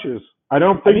line touches. I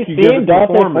don't think you give it to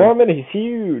Deontay Foreman? He's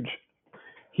huge.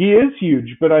 He is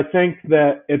huge, but I think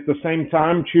that at the same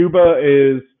time,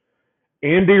 Chuba is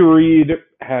Andy Reid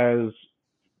has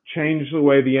changed the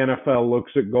way the NFL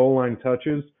looks at goal line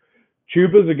touches.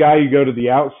 Chuba's a guy you go to the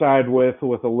outside with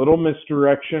a little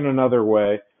misdirection another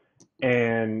way,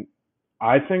 and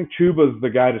I think Chuba's the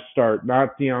guy to start,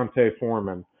 not Deontay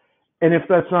Foreman. And if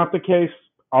that's not the case,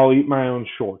 I'll eat my own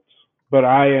shorts. But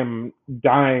I am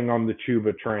dying on the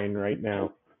Chuba train right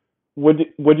now. Would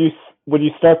you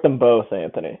start them both,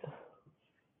 Anthony?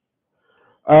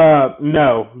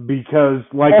 No, because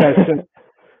like I said,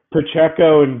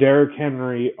 Pacheco and Derrick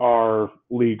Henry are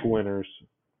league winners.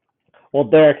 Well,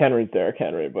 Derrick Henry's Derrick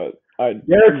Henry, but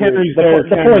Derrick Henry's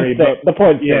Derrick Henry. The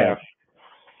point, yeah.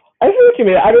 I see what you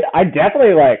mean. I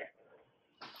definitely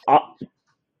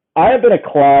I have been a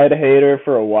Clyde hater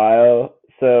for a while,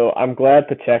 so I'm glad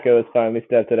Pacheco has finally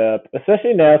stepped it up.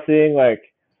 Especially now seeing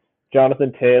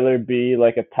Jonathan Taylor be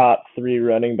a top 3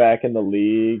 running back in the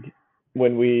league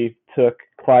when we took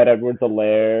Clyde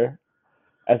Edwards-Helaire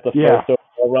as the first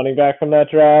overall running back from that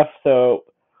draft. So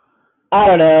I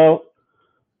don't know.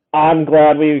 I'm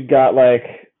glad we got I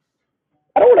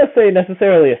don't want to say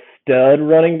necessarily a stud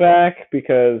running back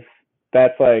because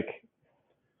that's I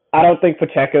don't think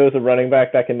Pacheco is a running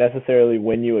back that can necessarily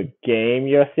win you a game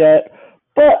just yet.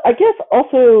 But I guess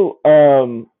also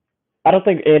I don't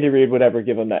think Andy Reid would ever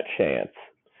give him that chance.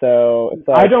 So it's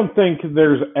I don't think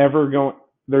there's ever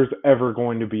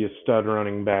going to be a stud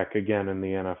running back again in the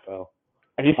NFL.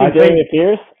 Have you seen Dameon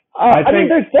Pierce? I mean,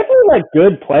 there's definitely like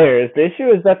good players. The issue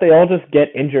is that they all just get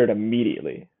injured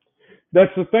immediately.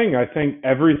 That's the thing. I think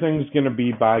everything's going to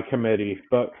be by committee,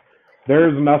 but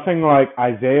there's nothing like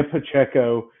Isaiah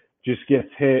Pacheco just gets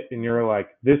hit and you're like,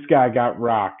 this guy got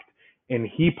rocked, and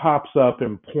he pops up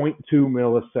in point 0.2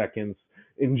 milliseconds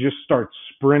and just starts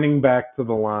sprinting back to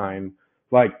the line.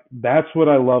 Like, that's what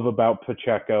I love about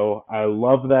Pacheco. I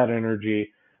love that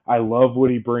energy. I love what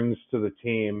he brings to the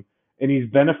team, and he's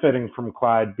benefiting from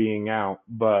Clyde being out,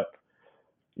 but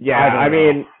yeah, I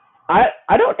mean,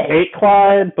 I don't hate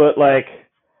Clyde, but like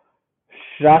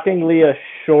shockingly a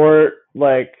short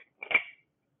like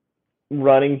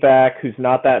running back who's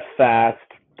not that fast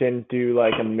didn't do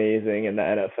like amazing in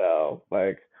the NFL.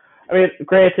 Like, I mean,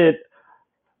 granted,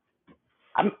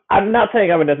 I'm not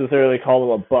saying I would necessarily call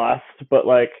him a bust, but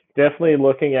like definitely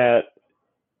looking at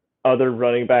other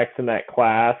running backs in that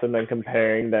class and then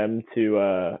comparing them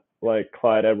to like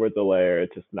Clyde Edwards-Helaire,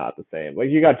 it's just not the same. Like,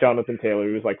 you got Jonathan Taylor,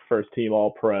 who's like first team All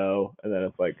Pro, and then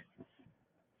it's like,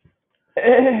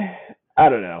 I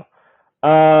don't know.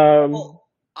 Well,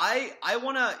 I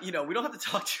want to, we don't have to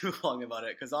talk too long about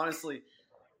it, because honestly,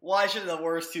 why should the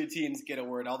worst two teams get a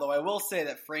word? Although I will say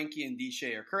that Frankie and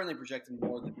Deshae are currently projected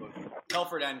more than both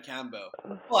Telford and Cambo.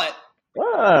 But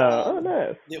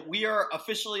nice. that we are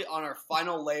officially on our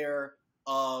final layer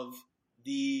of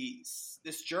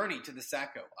this journey to the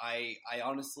Sacco. I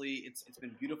honestly, it's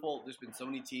been beautiful. There's been so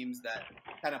many teams that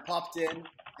kind of popped in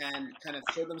and kind of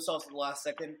showed themselves at the last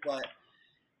second, but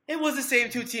it was the same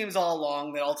two teams all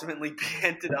along that ultimately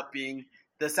ended up being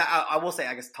I will say,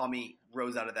 I guess Tommy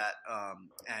rose out of that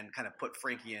and kind of put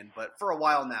Frankie in, but for a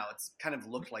while now, it's kind of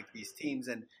looked like these teams.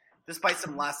 And despite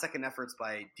some last-second efforts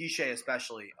by Deshae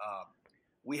especially,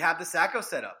 we have the Sacco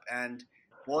set up. And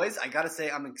boys, I got to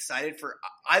say, I'm excited for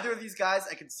either of these guys.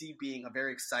 I could see being a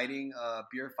very exciting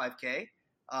beer 5K.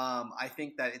 I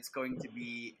think that it's going to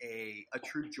be a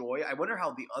true joy. I wonder how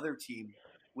the other team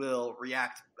will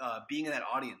react being in that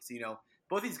audience.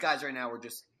 Both these guys right now are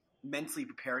just mentally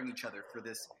preparing each other for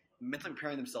this, mentally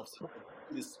preparing themselves for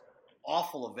this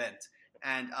awful event.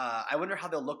 And I wonder how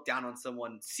they'll look down on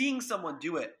someone, seeing someone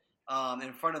do it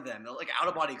in front of them, like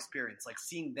out-of-body experience, like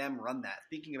seeing them run that,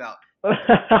 thinking about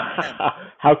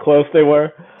how close they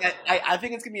were. I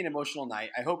think it's going to be an emotional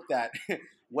night. I hope that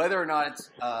whether or not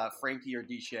it's Frankie or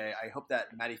Deshae, I hope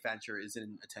that Matty Fancher is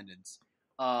in attendance.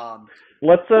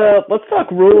 Let's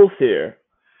talk rules here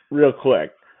real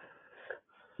quick.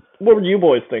 What were you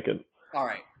boys thinking? All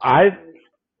right.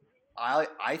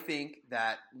 I think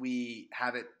that we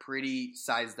have it pretty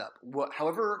sized up.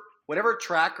 Whatever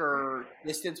track or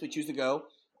distance we choose to go,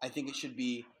 I think it should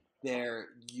be there.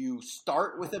 You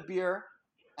start with a beer,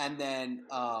 and then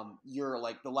you're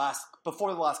like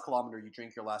before the last kilometer, you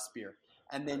drink your last beer,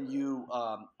 and then you.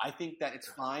 I think that it's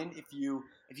fine if you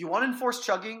want to enforce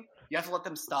chugging, you have to let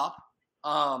them stop.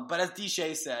 But as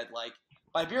Deshae said, like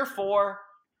by beer 4.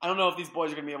 I don't know if these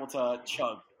boys are going to be able to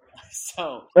chug.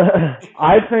 So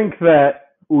I think that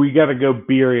we got to go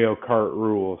Beerio Kart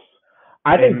rules.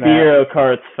 I think Beerio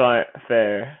Kart's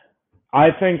fair.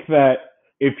 I think that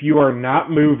if you are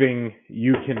not moving,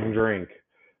 you can drink.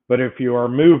 But if you are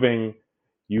moving,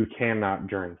 you cannot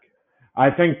drink.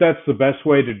 I think that's the best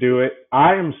way to do it.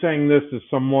 I am saying this as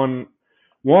someone,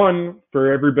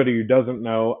 for everybody who doesn't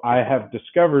know, I have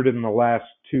discovered in the last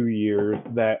 2 years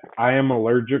that I am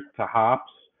allergic to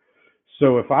hops.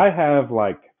 So if I have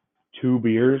like 2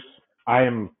 beers, I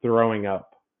am throwing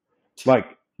up. Like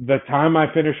the time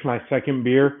I finish my second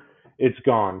beer, it's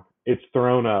gone. It's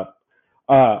thrown up.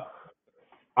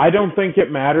 I don't think it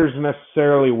matters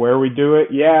necessarily where we do it.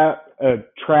 Yeah, a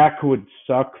track would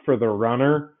suck for the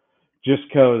runner just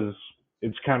because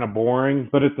it's kind of boring.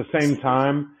 But at the same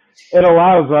time, it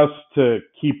allows us to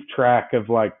keep track of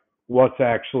like what's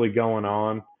actually going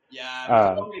on. Yeah,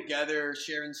 we're coming together,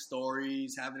 sharing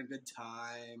stories, having a good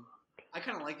time. I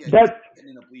kind of like it. Getting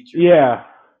in the bleachers. Yeah.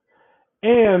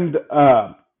 And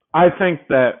I think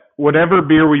that whatever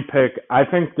beer we pick, I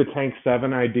think the Tank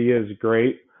 7 idea is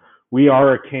great. We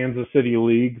are a Kansas City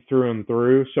league through and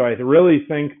through, so I really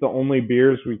think the only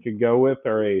beers we could go with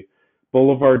are a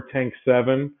Boulevard Tank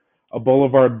 7, a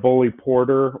Boulevard Bully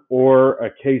Porter, or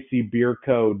a KC Beer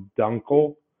Co.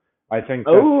 Dunkel. I think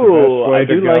that's the best way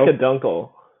to go. I do like a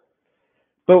Dunkel.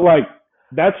 But, like,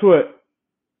 that's what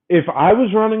 – if I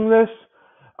was running this,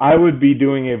 I would be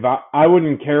doing I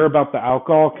wouldn't care about the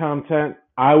alcohol content.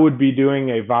 I would be doing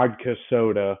a vodka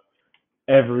soda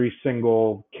every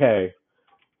single K.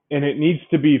 And it needs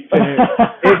to be finished.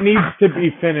 It needs to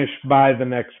be finished by the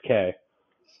next K.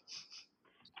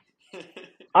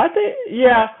 I think,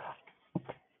 yeah.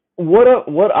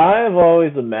 What I've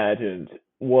always imagined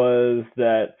was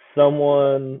that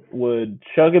someone would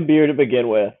chug a beer to begin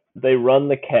with. They run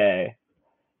the K,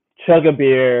 chug a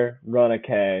beer, run a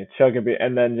K, chug a beer,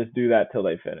 and then just do that till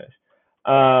they finish.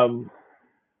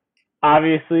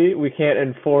 Obviously, we can't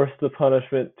enforce the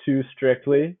punishment too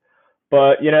strictly,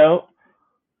 but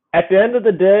at the end of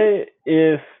the day,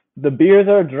 if the beers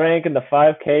are drank and the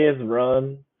 5K is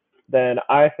run, then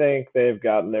I think they've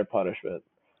gotten their punishment.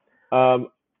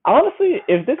 Honestly,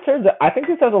 if this turns out, I think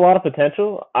this has a lot of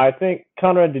potential. I think,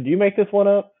 Conrad, did you make this one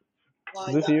up?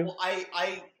 Is this you? Well,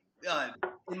 I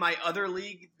in my other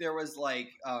league, there was like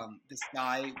this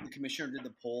guy, the commissioner did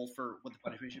the poll for what the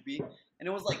punishment should be, and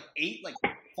it was like 8 like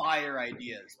fire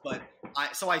ideas. But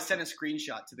I sent a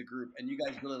screenshot to the group, and you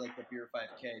guys really liked the beer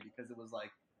 5K because it was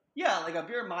like, yeah, like a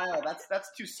beer mile.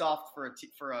 That's too soft for a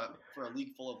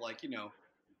league full of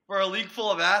for a league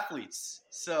full of athletes.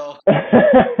 So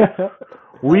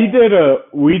we did a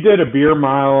beer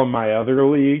mile in my other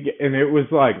league, and it was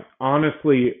like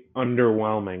honestly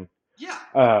underwhelming.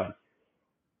 Yeah.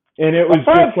 And it was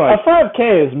just like a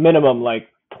 5K is minimum like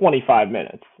 25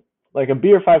 minutes. Like a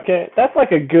beer 5K, that's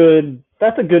a good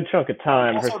chunk of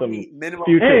time for some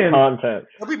future content.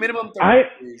 It'll be minimum 30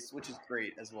 days, which is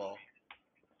great as well.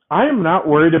 I am not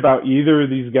worried about either of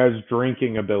these guys'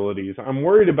 drinking abilities. I'm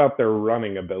worried about their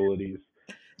running abilities.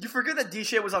 You forget that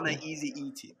D-Shay was on the Easy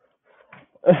E team.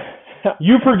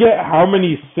 You forget how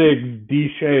many cigs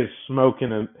D-Shay has smoked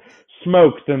in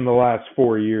the last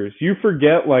 4 years. You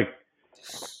forget, like,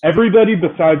 everybody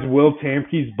besides Will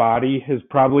Tamke's body has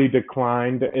probably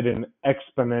declined at an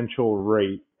exponential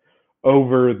rate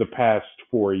over the past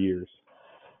 4 years.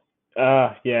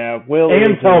 Yeah, Will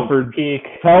and Telford. Peak.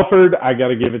 Telford, I got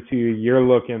to give it to you.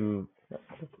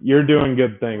 You're doing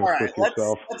good things with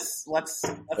yourself. Let's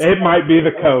it might be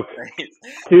the Coke.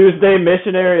 Tuesday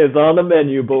Missionary is on the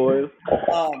menu, boys.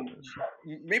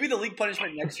 Maybe the league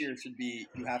punishment next year should be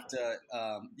you have to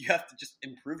just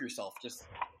improve yourself. Just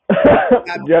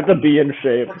you have to be in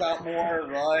shape. Work out more,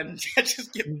 run,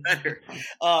 just get better.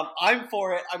 I'm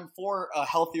for it. I'm for a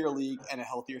healthier league and a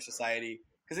healthier society.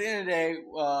 Because at the end of the day,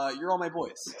 you're all my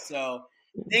boys. So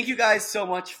thank you guys so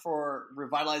much for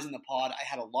revitalizing the pod. I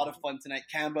had a lot of fun tonight.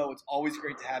 Cambo, it's always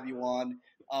great to have you on.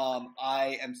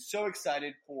 I am so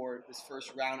excited for this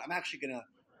first round. I'm actually going to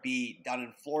be down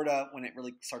in Florida when it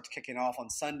really starts kicking off on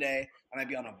Sunday. I might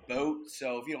be on a boat.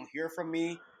 So if you don't hear from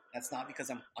me, that's not because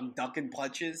I'm dunking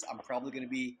punches. I'm probably going to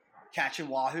be catching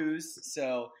wahoos.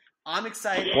 So I'm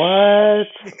excited.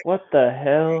 What the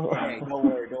hell? Hey, don't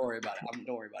worry about it.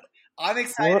 Don't worry about it. I'm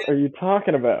excited. What are you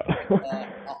talking about?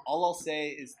 All I'll say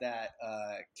is that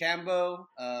Cambo,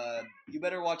 you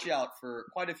better watch out for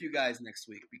quite a few guys next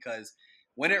week because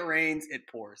when it rains, it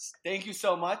pours. Thank you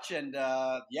so much, and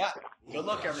good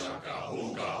luck, everyone.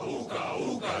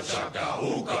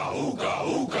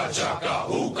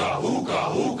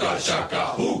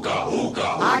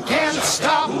 I can't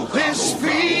stop this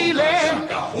feeling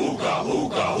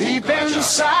deep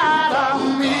inside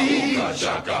of me.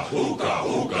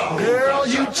 Girl,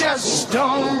 you just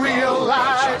don't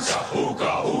realize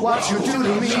what you do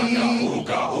to me.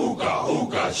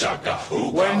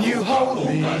 When you hold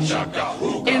me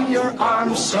in your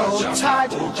arms so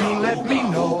tight, you let me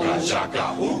know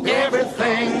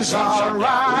everything's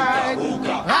alright.